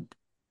God.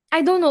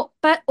 I don't know.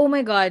 Oh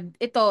my God.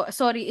 Ito,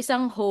 sorry,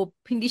 isang hope.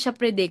 Hindi siya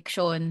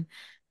prediction.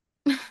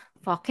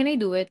 fuck, can I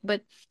do it?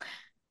 But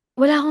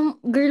wala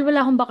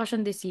akong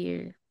bakasyon this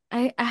year.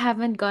 I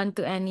haven't gone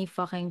to any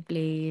fucking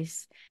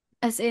place.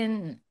 As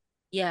in,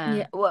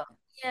 Yeah. yeah, well,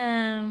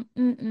 yeah,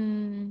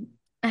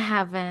 I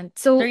haven't.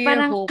 So So, your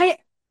parang, hope, kaya,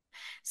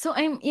 so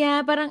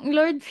yeah, parang,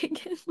 Lord,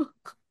 bigyan mo.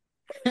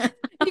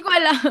 Hindi ko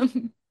alam.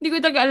 Hindi ko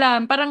talaga alam.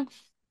 Parang,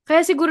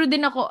 kaya siguro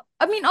din ako,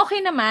 I mean,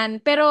 okay naman,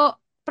 pero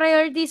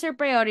priorities are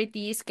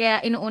priorities,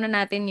 kaya inuuna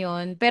natin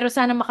yon. Pero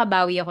sana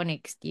makabawi ako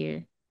next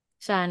year.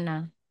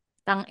 Sana.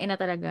 Ina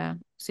talaga.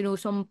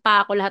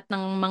 Sinusumpa ko lahat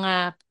ng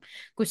mga,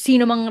 kung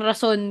sino mang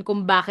rason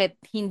kung bakit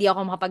hindi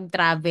ako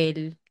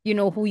makapag-travel. You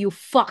know who you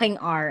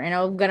fucking are. And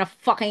I'm gonna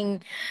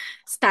fucking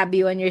stab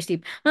you on your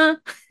sleep. Huh?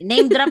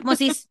 name drop mo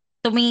sis,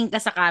 tumingin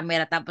ka sa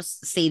camera tapos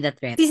say the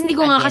threat Sis, hindi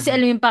ko nga kasi again.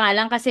 alam yung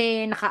pangalan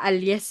kasi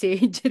naka-alias eh.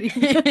 Charing.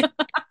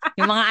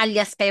 Yung mga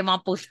alias kayo,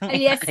 mga putang ina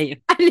Alias, kayo.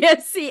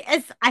 alias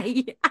CSI.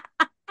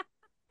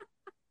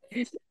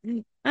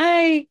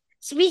 Ay,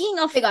 speaking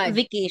of My God. Sorry.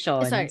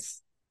 vacations,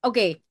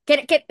 Okay.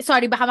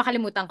 Sorry, baka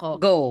makalimutan ko.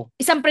 go.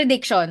 Isang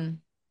prediction.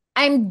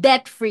 I'm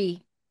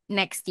debt-free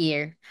next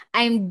year.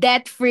 I'm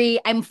debt-free.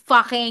 I'm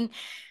fucking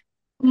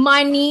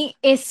money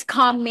is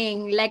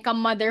coming like a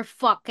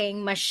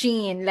motherfucking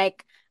machine.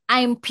 Like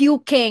I'm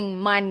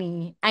puking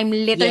money. I'm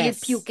literally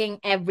Yes.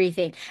 puking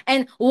everything.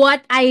 And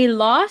what I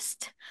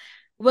lost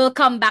will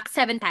come back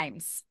 7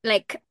 times.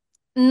 Like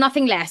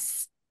nothing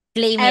less.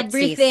 Claim it,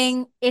 sis. Everything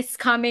is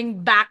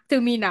coming back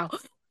to me now.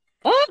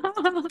 Oh,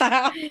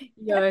 stop.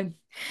 Yun.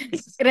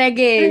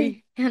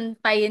 Reggae,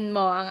 hantayin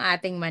mo ang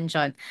ating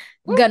mansyon.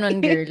 Ganon,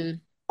 girl.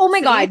 Oh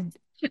my Sis, God!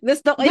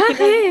 gusto ko yung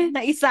Bakit?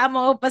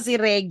 naisama mo pa si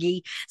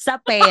Reggie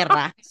sa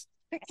pera.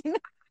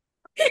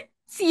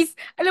 Sis,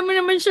 alam mo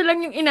naman siya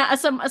lang yung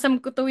inaasam-asam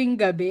ko tuwing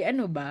gabi.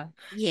 Ano ba?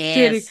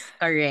 Chiri. Yes,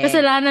 correct.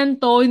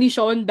 Kasalanan to ni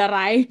Shonda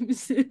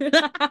Rhimes.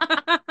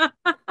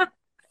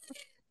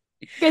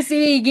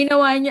 Kasi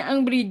ginawa niya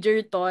ang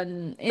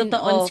Bridgerton on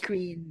Totoo.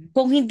 screen.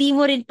 Kung hindi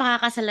mo rin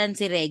pakakasalan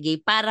si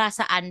Reggie, para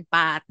saan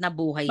pa at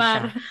nabuhay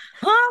Para, siya?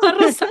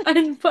 para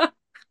saan pa?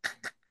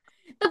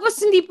 Tapos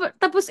hindi pa,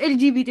 tapos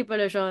LGBT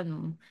pala siya,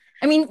 no?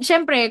 I mean,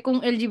 syempre, kung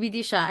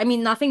LGBT siya, I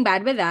mean, nothing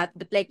bad with that,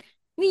 but like,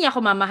 hindi niya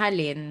ako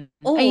mamahalin.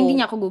 Ay, hindi Oo.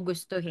 niya ako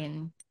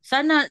gugustuhin.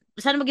 Sana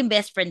maging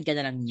best friend ka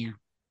na lang niya.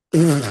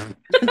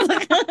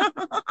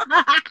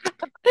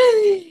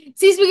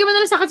 Sis, bigyan mo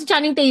na lang sa akin si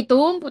Channing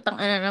Tatum. Putang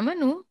ana naman,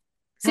 no?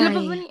 Sila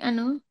pa ba Ay. ni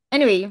ano?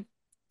 Anyway,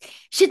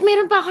 shit,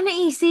 meron pa ako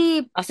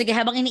naisip. O sige,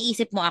 habang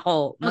iniisip mo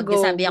ako, Go,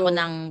 magsasabi ako go.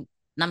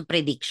 ng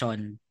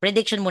prediction.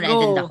 Prediction muna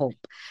and then the Go. hope.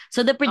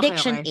 So the Okay,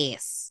 prediction okay.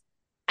 is,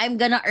 I'm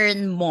gonna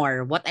earn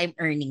more what I'm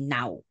earning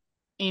now.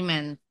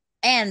 Amen.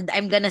 And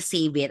I'm gonna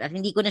save it at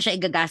hindi ko na siya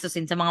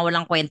igagastusin sa mga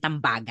walang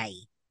kwentang bagay.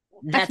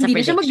 At That's a hindi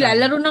na siya prediction.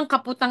 maglalaro ng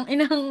kaputang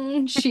inang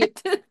shit.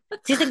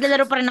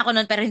 Naglalaro pa rin ako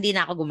nun pero hindi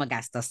na ako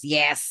gumagastos.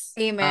 Yes.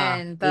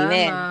 Amen.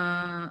 Amen.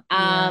 Tama.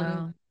 Um, Yeah.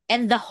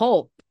 and the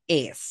hope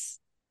is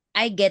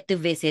I get to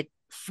visit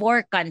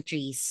 4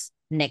 countries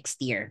next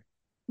year.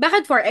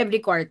 Bakit for every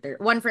quarter?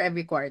 One for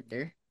every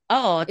quarter.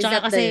 Oo, Is tsaka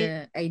that kasi,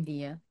 the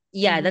idea?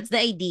 yeah, Mm-hmm. that's the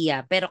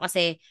idea. Pero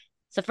kasi,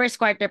 sa first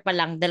quarter pa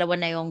lang, dalawa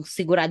na yung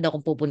sigurado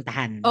akong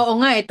pupuntahan. Oo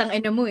nga eh, tang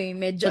ina mo eh.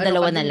 Medyo So, ano ka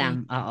dalawa na dun eh. lang.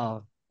 Oo.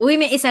 Uy,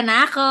 may isa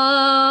na ako!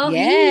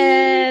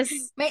 Hee! Yes!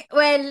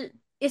 Well,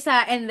 isa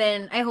and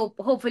then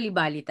hopefully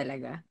Bali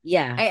talaga.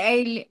 Yeah.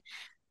 I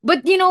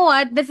but you know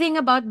what? The thing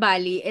about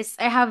Bali is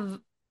I have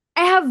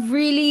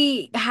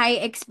really high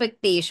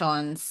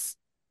expectations.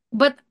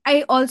 But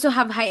I also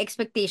have high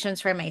expectations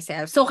for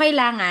myself. So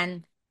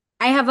kailangan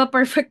I have a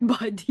perfect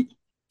body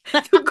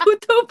to go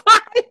to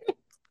Bali.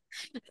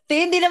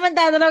 Hindi naman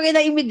tatanungin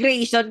ng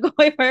immigration kung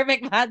may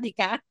perfect body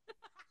ka.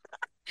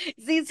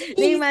 Since,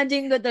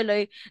 na-imagine ko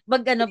tuloy,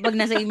 pag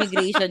nasa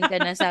immigration ka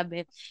na,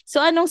 sabi,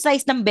 so anong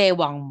size ng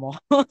bewang mo?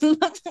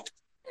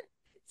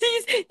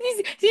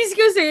 Sis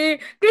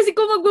kasi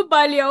kung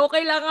magbabali ako,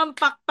 kailangan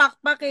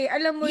pak eh.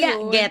 Alam mo Yeah,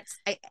 yun?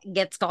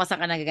 gets ko kung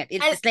saan ka nagagat.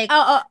 It's like,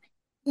 Oo,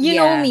 you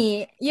know yeah, me.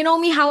 You know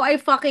me how I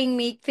fucking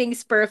make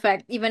things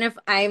perfect even if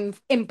I'm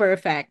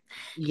imperfect.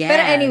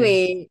 Pero yes,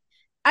 anyway,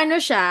 ano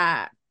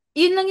siya,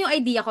 yun lang yung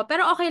idea ko.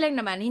 Pero okay lang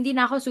naman. Hindi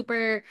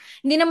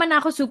naman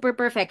ako super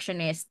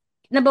perfectionist.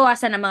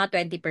 Nabawasan ng mga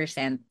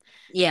 20%.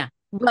 yeah.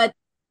 But,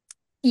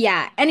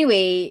 yeah.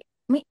 Anyway,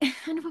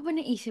 ano pa ba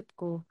naisip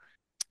ko?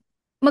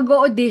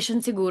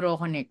 Mag-audition siguro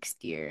ako next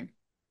year.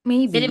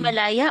 Maybe.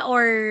 Cinemalaya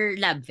or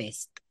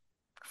Labfest?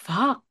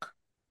 Fuck.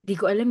 Di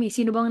ko alam eh.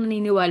 Sino bang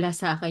naniniwala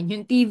sa akin?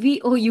 Yung TV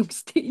o yung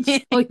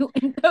stage? O yung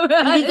Hindi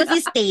interval? kasi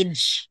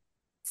stage.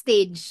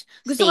 Stage.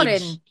 Gusto ko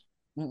rin. Stage.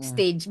 Mm-mm.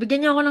 Stage.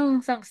 Bigyan niyo ako ng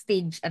isang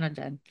stage. Ano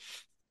dyan?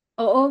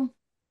 Oo.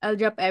 I'll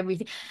drop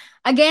everything.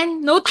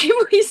 Again, no time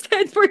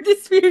wasted for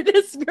this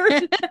fearless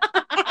girl.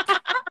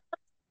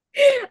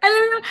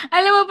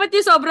 alam mo pati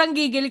sobrang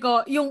gigil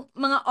ko, yung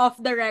mga off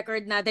the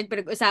record natin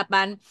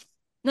pinag-usapan,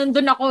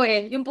 nandun ako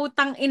eh. Yung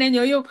putang ina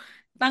nyo, yung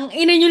tang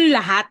ina nyo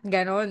lahat,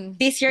 ganon.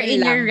 This you're Yun in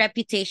lang. your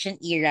reputation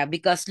era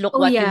because look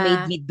Oh what you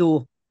made yeah. me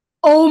do.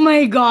 Oh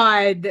my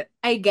God.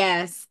 I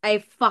guess.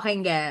 I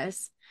fucking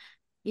guess.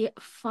 Yeah,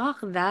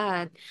 fuck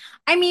that.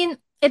 I mean,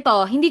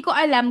 ito, hindi ko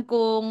alam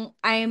kung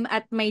I'm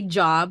at my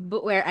job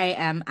where I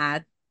am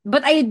at,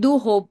 but I do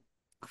hope,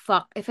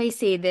 fuck, if I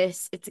say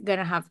this, it's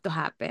gonna have to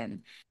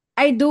happen.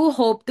 I do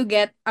hope to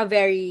get a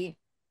very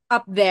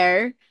up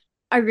there,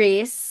 a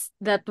race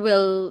that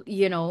will,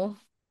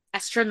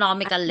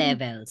 Astronomical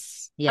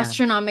levels. Yeah.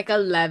 astronomical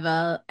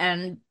level,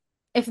 and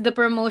if the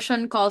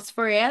promotion calls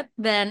for it,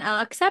 then I'll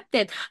accept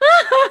it.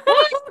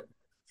 Uy!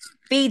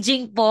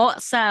 Paging po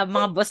sa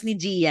mga boss ni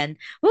Gian.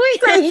 Uy!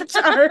 Sa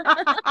HR.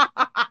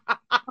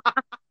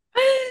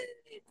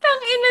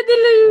 Tangina,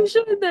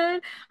 delusional.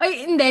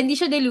 Ay, hindi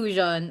siya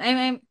delusion.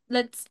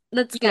 Let's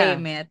Yeah.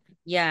 claim it.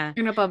 Yeah.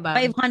 Ano pa ba?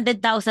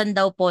 500,000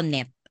 daw po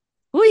net.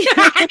 Uy!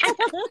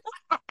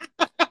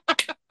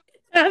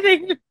 Sabi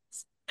niya,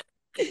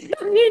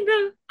 tangina.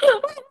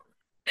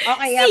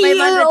 Okay, five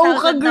hundred CEO ka,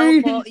 thousand daw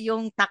girl. po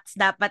yung tax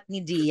dapat ni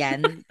Gian.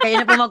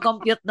 Kaya na po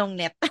mag-compute nung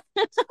net.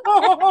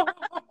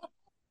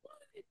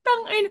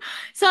 Tangina.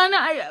 Sana,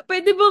 ay,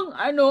 pwede bang,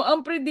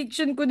 ang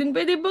prediction ko din,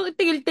 pwede bang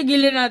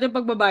tigil-tigilin natin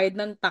pagbabayad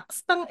ng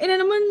tax? Tangina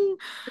naman,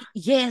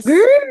 Yes.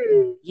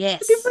 girl. Pwede ba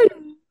Yes.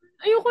 yun?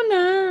 Ayoko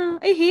na.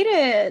 I hate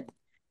it.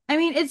 I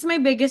mean, it's my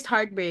biggest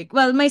heartbreak.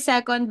 Well, my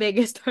second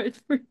biggest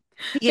heartbreak.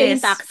 Paying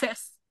Yes.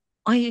 taxes.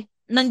 Ay,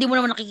 hindi mo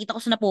naman nakikita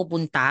ko sa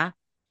napupunta.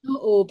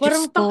 Oo, Diyos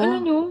parang ko. tang-ina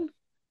nyo.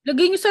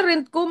 Lagay nyo sa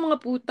rent ko, mga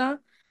puta.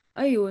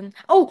 Ayun.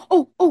 Oh,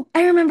 oh, oh,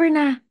 I remember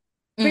na.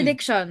 Mm.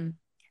 Prediction.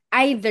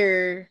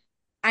 Either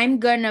I'm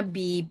gonna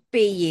be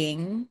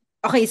paying.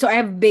 Okay, so I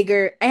have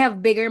bigger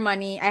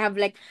money. I have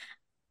like,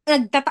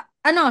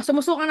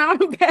 sumusukan ako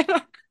ng pera.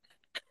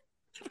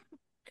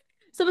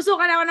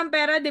 Sumusukan ako ng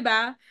pera, di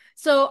ba?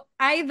 So,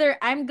 either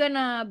I'm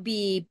gonna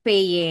be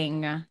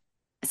paying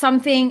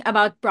something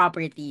about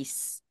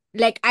properties.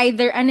 Like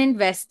either an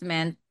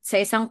investment sa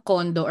isang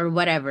condo or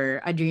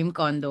whatever, a dream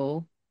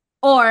condo,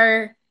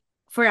 or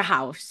for a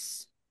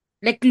house.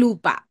 Like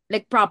lupa,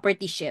 like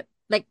property shit.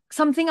 Like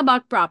something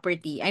about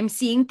property. I'm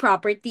seeing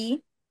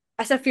property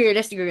as a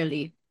fearless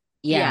girly.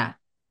 Yeah. Yeah.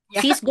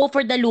 Yeah. Sis, go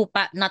for the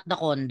lupa, not the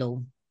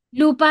condo.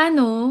 Lupa,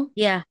 no?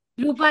 Yeah.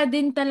 Lupa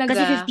din Kasi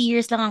talaga. 50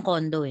 years lang ang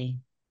condo eh.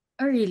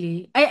 Oh,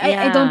 really?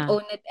 I don't Yeah.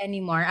 own it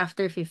anymore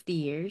after 50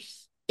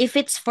 years. If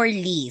it's for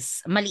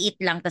lease, maliit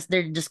lang, tas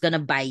they're just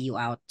gonna buy you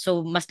out. So,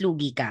 mas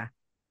lugi ka.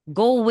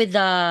 Go with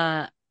the,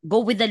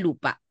 go with the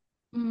lupa.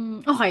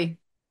 Okay.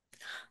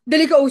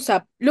 Dali ka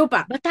usap.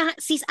 Lupa.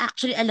 Sis,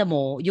 actually, alam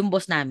mo, yung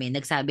boss namin,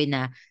 nagsabi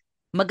na,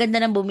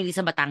 maganda nang bumili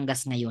sa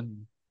Batangas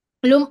ngayon.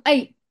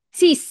 Ay,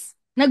 sis,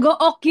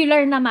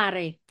 nag-o-ocular na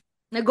mare.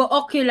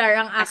 Nag-o-ocular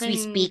ang As we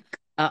aking, speak,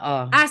 oo.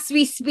 as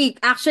we speak.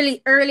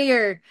 Actually,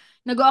 earlier,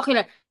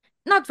 nag-o-ocular.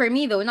 Not for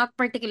me though, not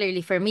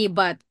particularly for me,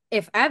 but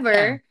if Yeah. ever,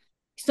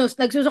 so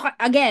nagsusuka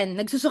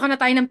na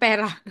tayo ng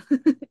pera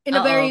in a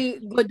Oo. very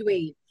good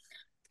way.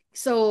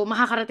 So,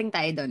 makakarating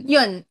tayo doon.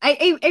 Yun,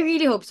 I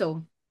really hope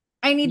so.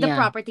 I need the Yeah.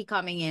 property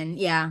coming in.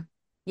 Yeah.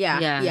 Yeah,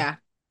 Yeah. yeah,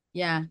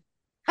 yeah.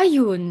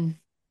 Ayun.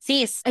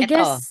 Sis, I eto.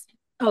 guess,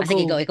 oh,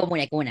 Sige, go. go. Ikaw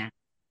muna, ikaw muna.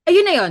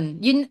 Ayun na yun.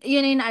 Yun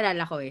na yung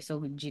naalala ko eh. So,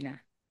 Gina.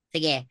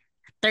 Sige.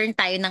 Turn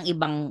tayo ng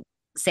ibang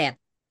set.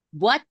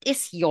 What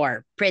is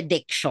your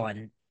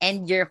prediction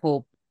and your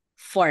hope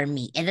for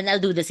me? And then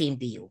I'll do the same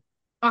to you.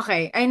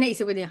 Okay. Ay,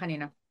 naisip ko din yan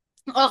kanina.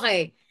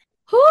 Okay.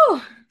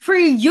 Whew. For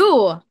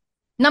you,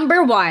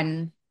 number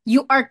one,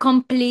 you are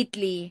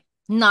completely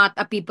not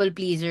a people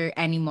pleaser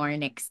anymore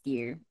next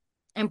year.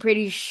 I'm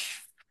pretty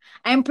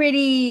I'm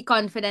pretty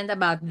confident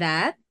about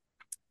that.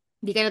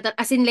 Hindi ka na,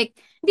 as in like,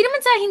 hindi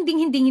naman sa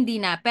hindi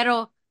na,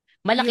 pero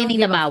you Malaki don't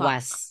ning give a fuck.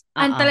 nabawas.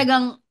 And Oo.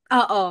 talagang,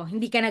 oo,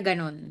 hindi ka na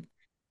ganun.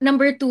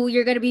 Number two,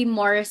 you're gonna be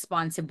more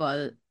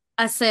responsible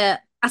as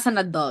an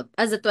adult,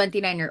 as a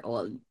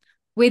 29-year-old,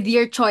 with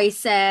your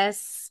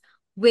choices,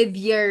 with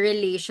your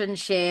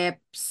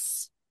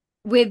relationships,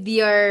 with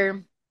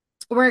your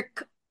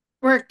work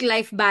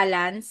work-life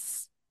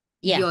balance.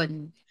 Yeah.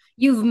 Yun.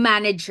 You've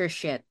managed your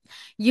shit.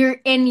 You're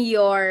in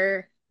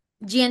your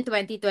GN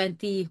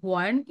 2021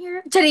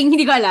 year? Charing,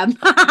 hindi ko alam.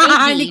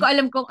 Hindi ko Maybe.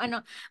 alam kung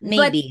ano.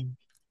 But Maybe.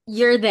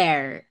 you're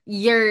there.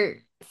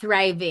 You're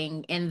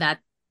thriving in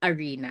that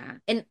arena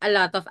in a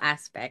lot of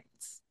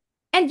aspects.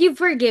 And you've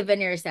forgiven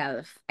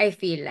yourself, I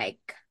feel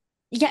like.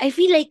 Yeah, I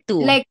feel like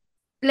too.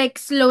 Like,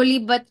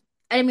 slowly but,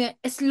 alam mo yun,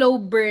 slow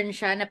burn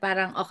siya na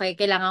parang, okay,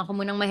 kailangan ko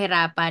munang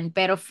mahirapan,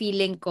 pero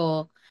feeling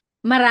ko,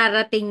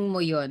 mararating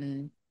mo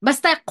yun.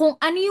 Basta kung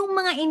ano yung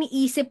mga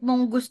iniisip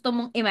mong gusto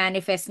mong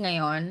i-manifest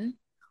ngayon,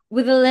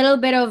 with a little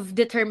bit of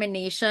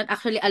determination,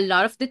 actually a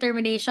lot of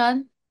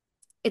determination,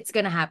 it's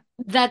gonna happen.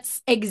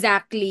 That's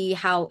exactly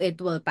how it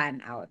will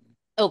pan out.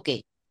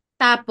 Okay.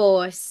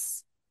 Tapos,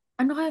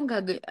 ano kayang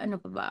gagawin? Ano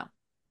pa ba?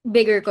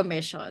 Bigger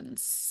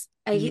commissions.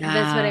 That's what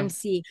Yeah. I'm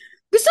seeing.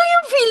 Gusto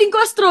yung feeling ko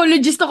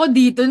astrologist ako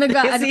dito. Ano.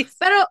 Sis,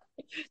 Pero,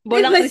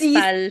 bolang diba, sis?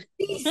 kristal.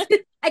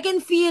 I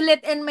can feel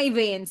it in my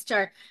veins,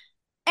 char.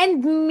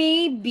 And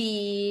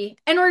maybe,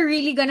 and we're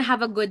really gonna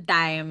have a good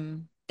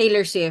time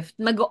Taylor Swift.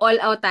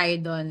 Mag-all out tayo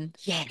doon.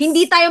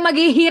 Hindi Yes. tayo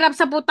maghihirap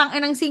sa putang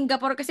inang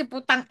Singapore kasi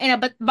putang ina,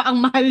 ba't ba ang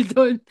mahal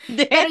doon?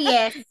 Hindi. Pero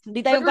yes, Hindi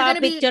tayo but we're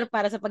gonna be, magkaka-picture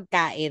para sa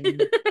pagkain.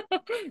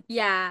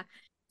 yeah,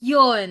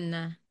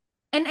 yun.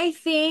 And I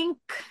think,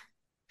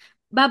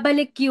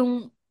 babalik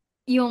yung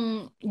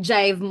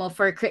jive mo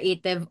for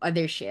creative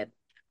other shit.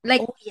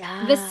 Like, Oh,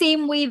 the yeah.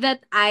 same way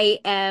that I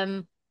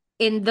am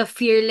in the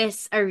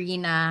fearless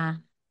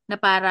arena na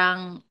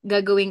parang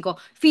gagawin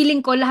ko. Feeling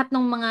ko lahat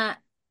ng mga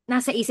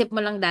nasa isip mo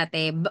lang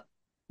dati,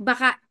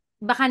 baka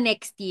baka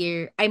next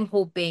year, I'm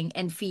hoping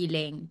and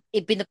feeling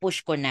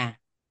Ipinupush ko na.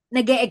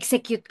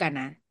 nag-execute ka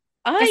na.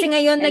 Kasi Ay,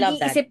 ngayon I love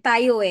that. nag-iisip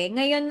tayo eh.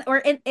 Ngayon, or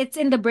it's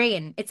in the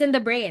brain. It's in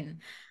the brain.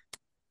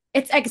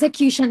 It's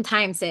execution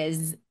time,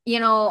 sis. You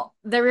know,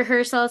 the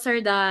rehearsals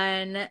are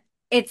done.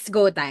 It's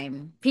go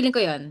time. Feeling ko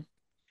yon.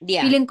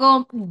 Yeah. Feeling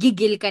ko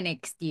gigil ka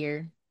next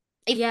year.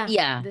 If, Yeah.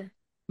 yeah,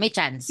 may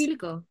chance. Feel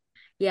ko.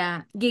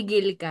 Yeah,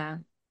 gigil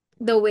ka.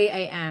 The way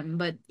I am.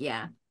 But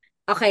yeah.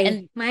 Okay,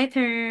 And, my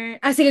turn.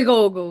 Ah, sige,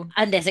 go, go.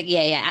 sige,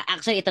 yeah, yeah.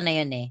 Actually, ito na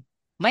yun eh.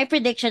 My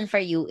prediction for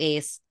you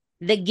is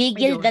the May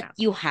giggle joke that na.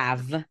 you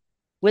have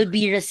will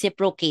be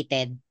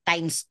reciprocated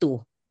times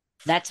two.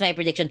 That's my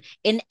prediction.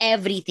 In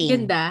everything.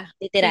 Ganda.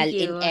 Literal, Thank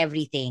in you.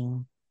 everything.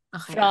 Okay,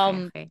 okay, From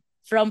okay.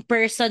 from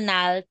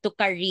personal to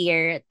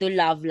career to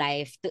love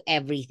life to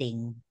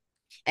everything.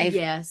 I've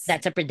Yes.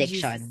 That's a Jesus.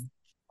 prediction.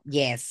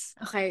 Yes.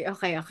 Okay,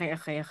 okay, okay,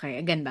 okay, okay.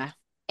 Ganda.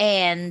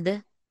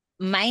 And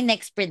my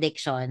next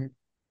prediction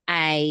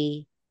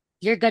ay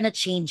you're gonna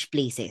change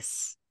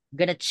places.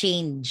 Gonna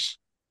change.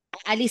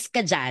 Alis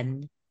ka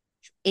dyan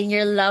in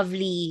your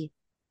lovely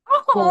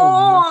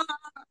home, Oh!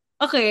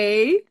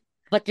 Okay.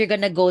 but you're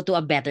gonna go to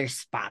a better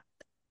spot.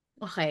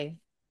 Okay.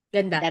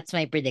 Ganda. That's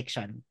my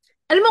prediction.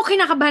 Alam mo,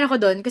 kinakabahan ako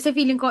doon kasi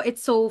feeling ko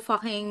it's so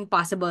fucking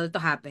possible to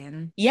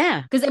happen.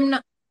 Yeah. Because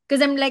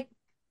I'm like,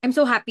 I'm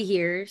so happy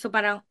here. So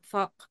parang,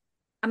 fuck,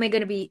 am I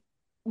gonna be,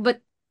 but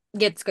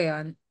gets ko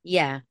yon.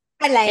 Yeah.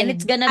 And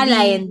it's Aligned. gonna be,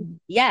 Aligned.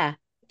 yeah.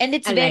 And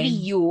it's very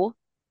Aligned. you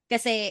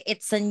kasi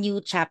it's a new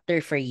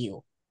chapter for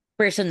you.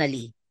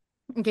 Personally.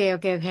 Okay,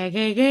 okay, okay,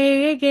 okay, okay,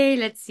 okay.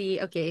 Let's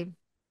see. Okay.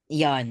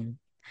 Yon.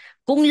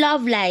 Kung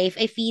love life,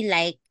 I feel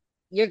like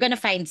you're gonna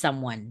find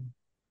someone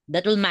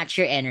that will match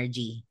your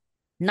energy.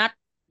 Not,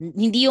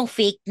 hindi yung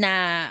fake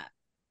na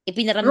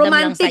ipinaramdam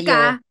lang Romantic sa'yo.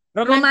 ha?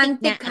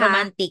 Romantic nga, Romantic ha?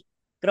 romantic.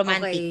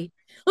 Romantic. Okay.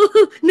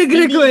 Hindi,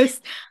 Nag-request.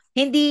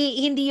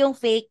 hindi yung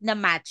fake na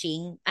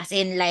matching, as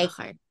in like,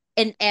 Okay.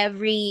 in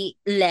every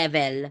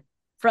level,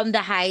 from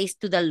the highs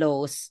to the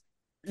lows,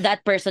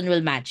 that person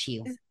will match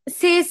you.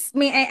 Sis,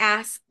 may I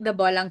ask the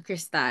Bolang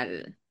Crystal?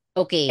 Is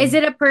Okay.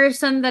 it a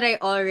person that I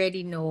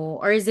already know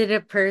or is it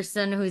a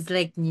person who's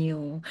like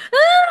new?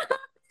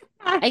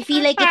 I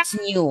feel like it's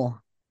new.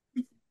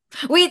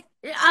 Wait,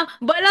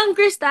 Bolang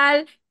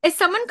Crystal, is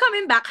someone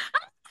coming back?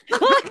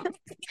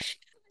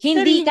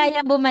 Hindi Sorry. kaya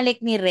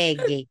bumalik ni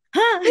Reggae.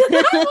 Ha?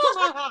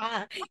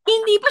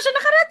 Hindi pa siya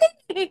nakarating.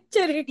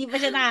 Sorry. Hindi pa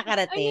siya Ano ba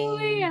nakakarating.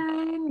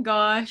 yan?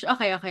 Gosh.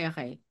 Okay, okay,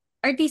 okay.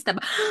 Artista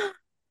ba?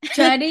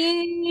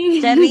 Charing!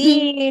 Hindi,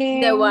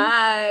 Charing!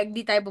 wag.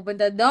 Di tayo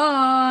pupunta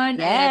doon. I'm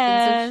nothing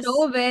sa Yes.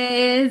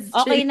 showbiz.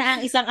 Okay Charing. na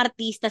ang isang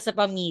artista sa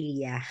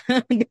pamilya.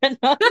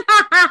 Ganon.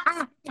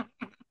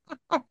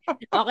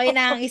 Okay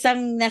na ang isang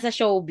nasa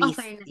showbiz.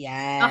 Okay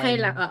na. Okay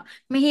lang. Yan. Oh.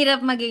 Mahirap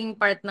maging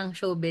part ng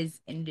showbiz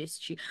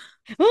industry.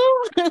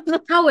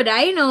 How would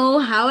I know?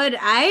 How would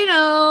I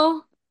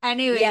know?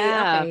 Anyway,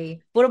 Yeah. okay.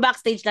 Puro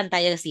backstage lang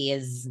tayo,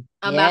 sis.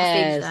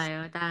 Backstage Yes. tayo.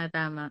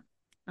 Tama.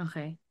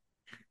 Okay.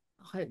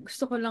 Okay.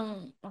 Gusto ko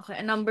lang, okay,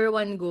 number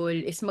one goal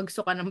is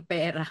magsuka ng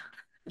pera.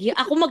 Yeah,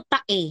 ako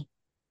magtae.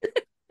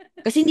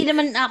 Kasi hindi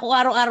naman ako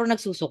araw-araw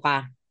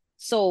nagsusuka.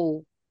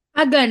 So,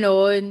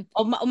 Ganon.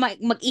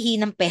 mag-ihi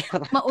ng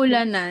pera.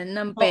 Maulanan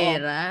ng Oo.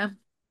 pera.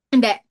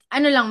 Hindi.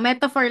 Ano lang,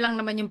 metaphor lang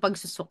naman yung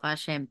pagsusuka,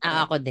 syempre.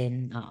 Ako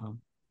din. Oo.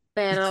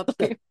 Pero,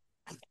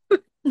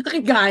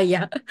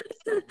 nakigaya.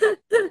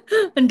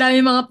 Ang dami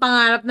mga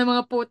pangarap ng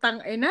mga putang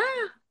ina.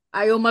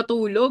 Ayaw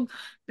matulog.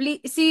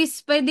 Please, sis,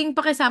 pwedeng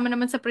pakisama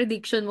naman sa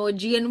prediction mo.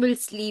 Gian will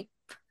sleep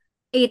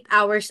 8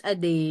 hours a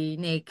day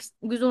next.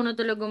 Gusto ko na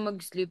talaga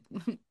mag-sleep.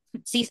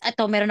 Sis,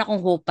 ito, meron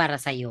akong hope para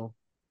sa'yo.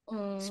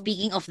 Mm,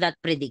 Speaking of that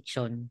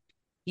prediction,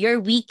 your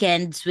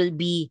weekends will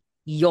be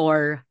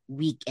your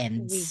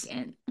weekends.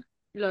 weekend.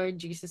 Lord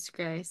Jesus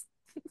Christ.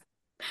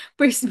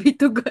 Praise be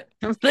to God.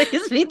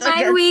 Praise be to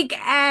My God.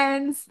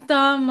 weekends.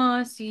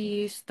 Tama,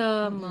 sis. Mm-mm.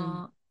 Tama.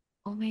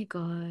 Oh my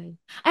God.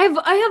 I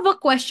have a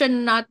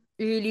question, not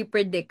really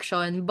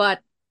prediction, but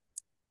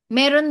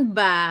meron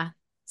ba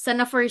sa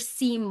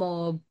na-foresee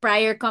mo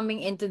prior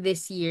coming into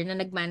this year na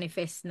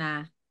nag-manifest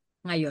na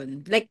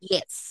ngayon? Like,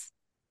 Yes.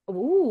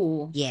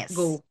 ooh, Yes.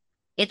 go.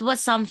 It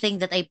was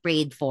something that I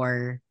prayed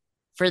for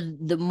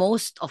the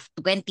most of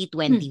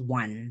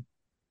 2021.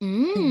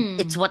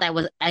 It's Mm. what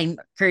I'm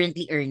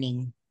currently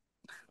earning.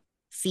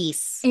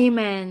 Sis.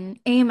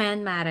 Amen.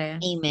 Amen, Mare.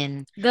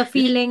 Amen. The Like,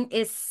 feeling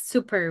is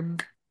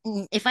superb.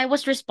 if I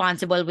was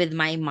responsible with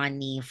my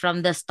money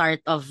from the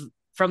start of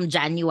from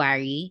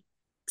January,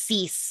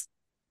 sis,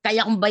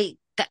 kaya kong bay,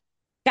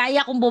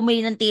 kaya kong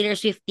bumili ng Taylor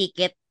Swift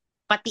ticket,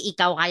 pati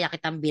ikaw kaya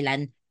kitang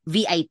bilan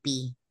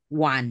VIP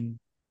 1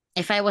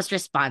 if I was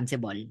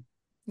responsible.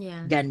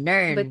 Yeah. But,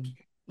 Ganun.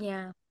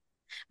 yeah.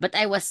 But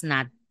I was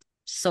not.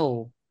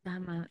 So,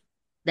 Tama.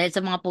 dahil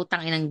sa mga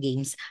putang inang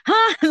games.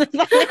 Ha?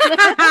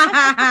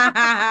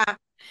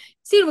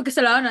 Sino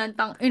magkasalanan?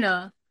 Tang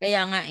ina.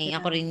 Kaya nga eh,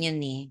 ako Yeah. rin yun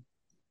eh.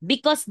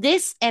 Because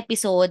this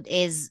episode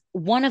is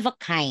one of a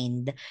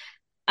kind,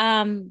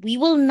 we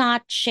will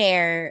not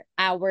share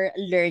our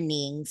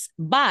learnings,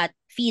 but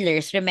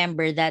feelers,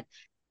 remember that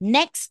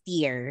next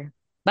year,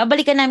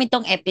 babalikan namin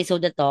tong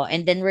episode na to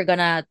and then we're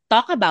gonna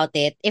talk about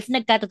it if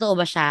nagkatotoo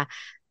ba siya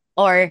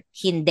or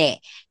hindi.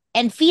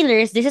 And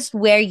feelers, this is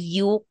where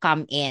you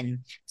come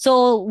in.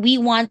 So we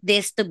want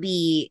this to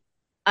be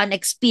an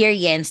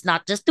experience,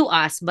 not just to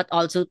us, but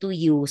also to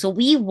you. So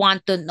we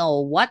want to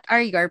know what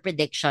are your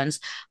predictions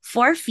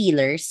for for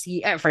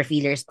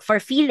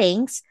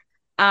feelings,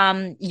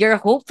 your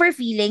hope for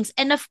feelings,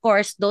 and of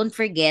course, don't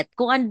forget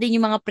kung ano din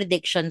yung mga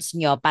predictions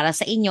nyo para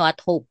sa inyo at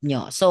hope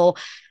nyo. So,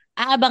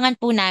 aabangan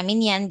po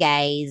namin yan,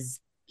 guys.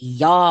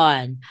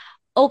 Yon.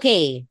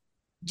 Okay.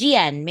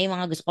 Gian, may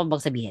mga gusto kong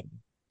bang sabihin?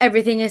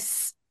 Everything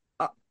is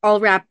all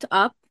wrapped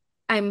up.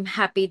 I'm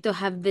happy to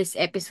have this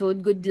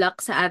episode. Good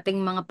luck sa ating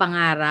mga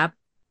pangarap.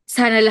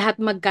 Sana lahat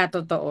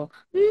magkatotoo.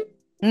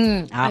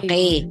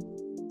 Okay. Ayun.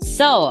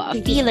 So,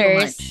 Thank you so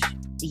feelers, much.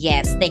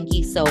 yes, thank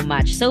you so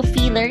much. So,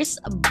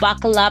 feelers,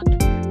 buckle up.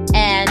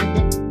 And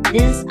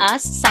this is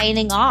us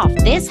signing off.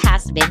 This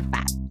has been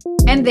Pat.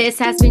 And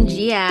this has been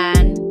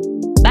Gian.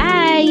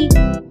 Bye!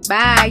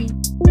 Bye!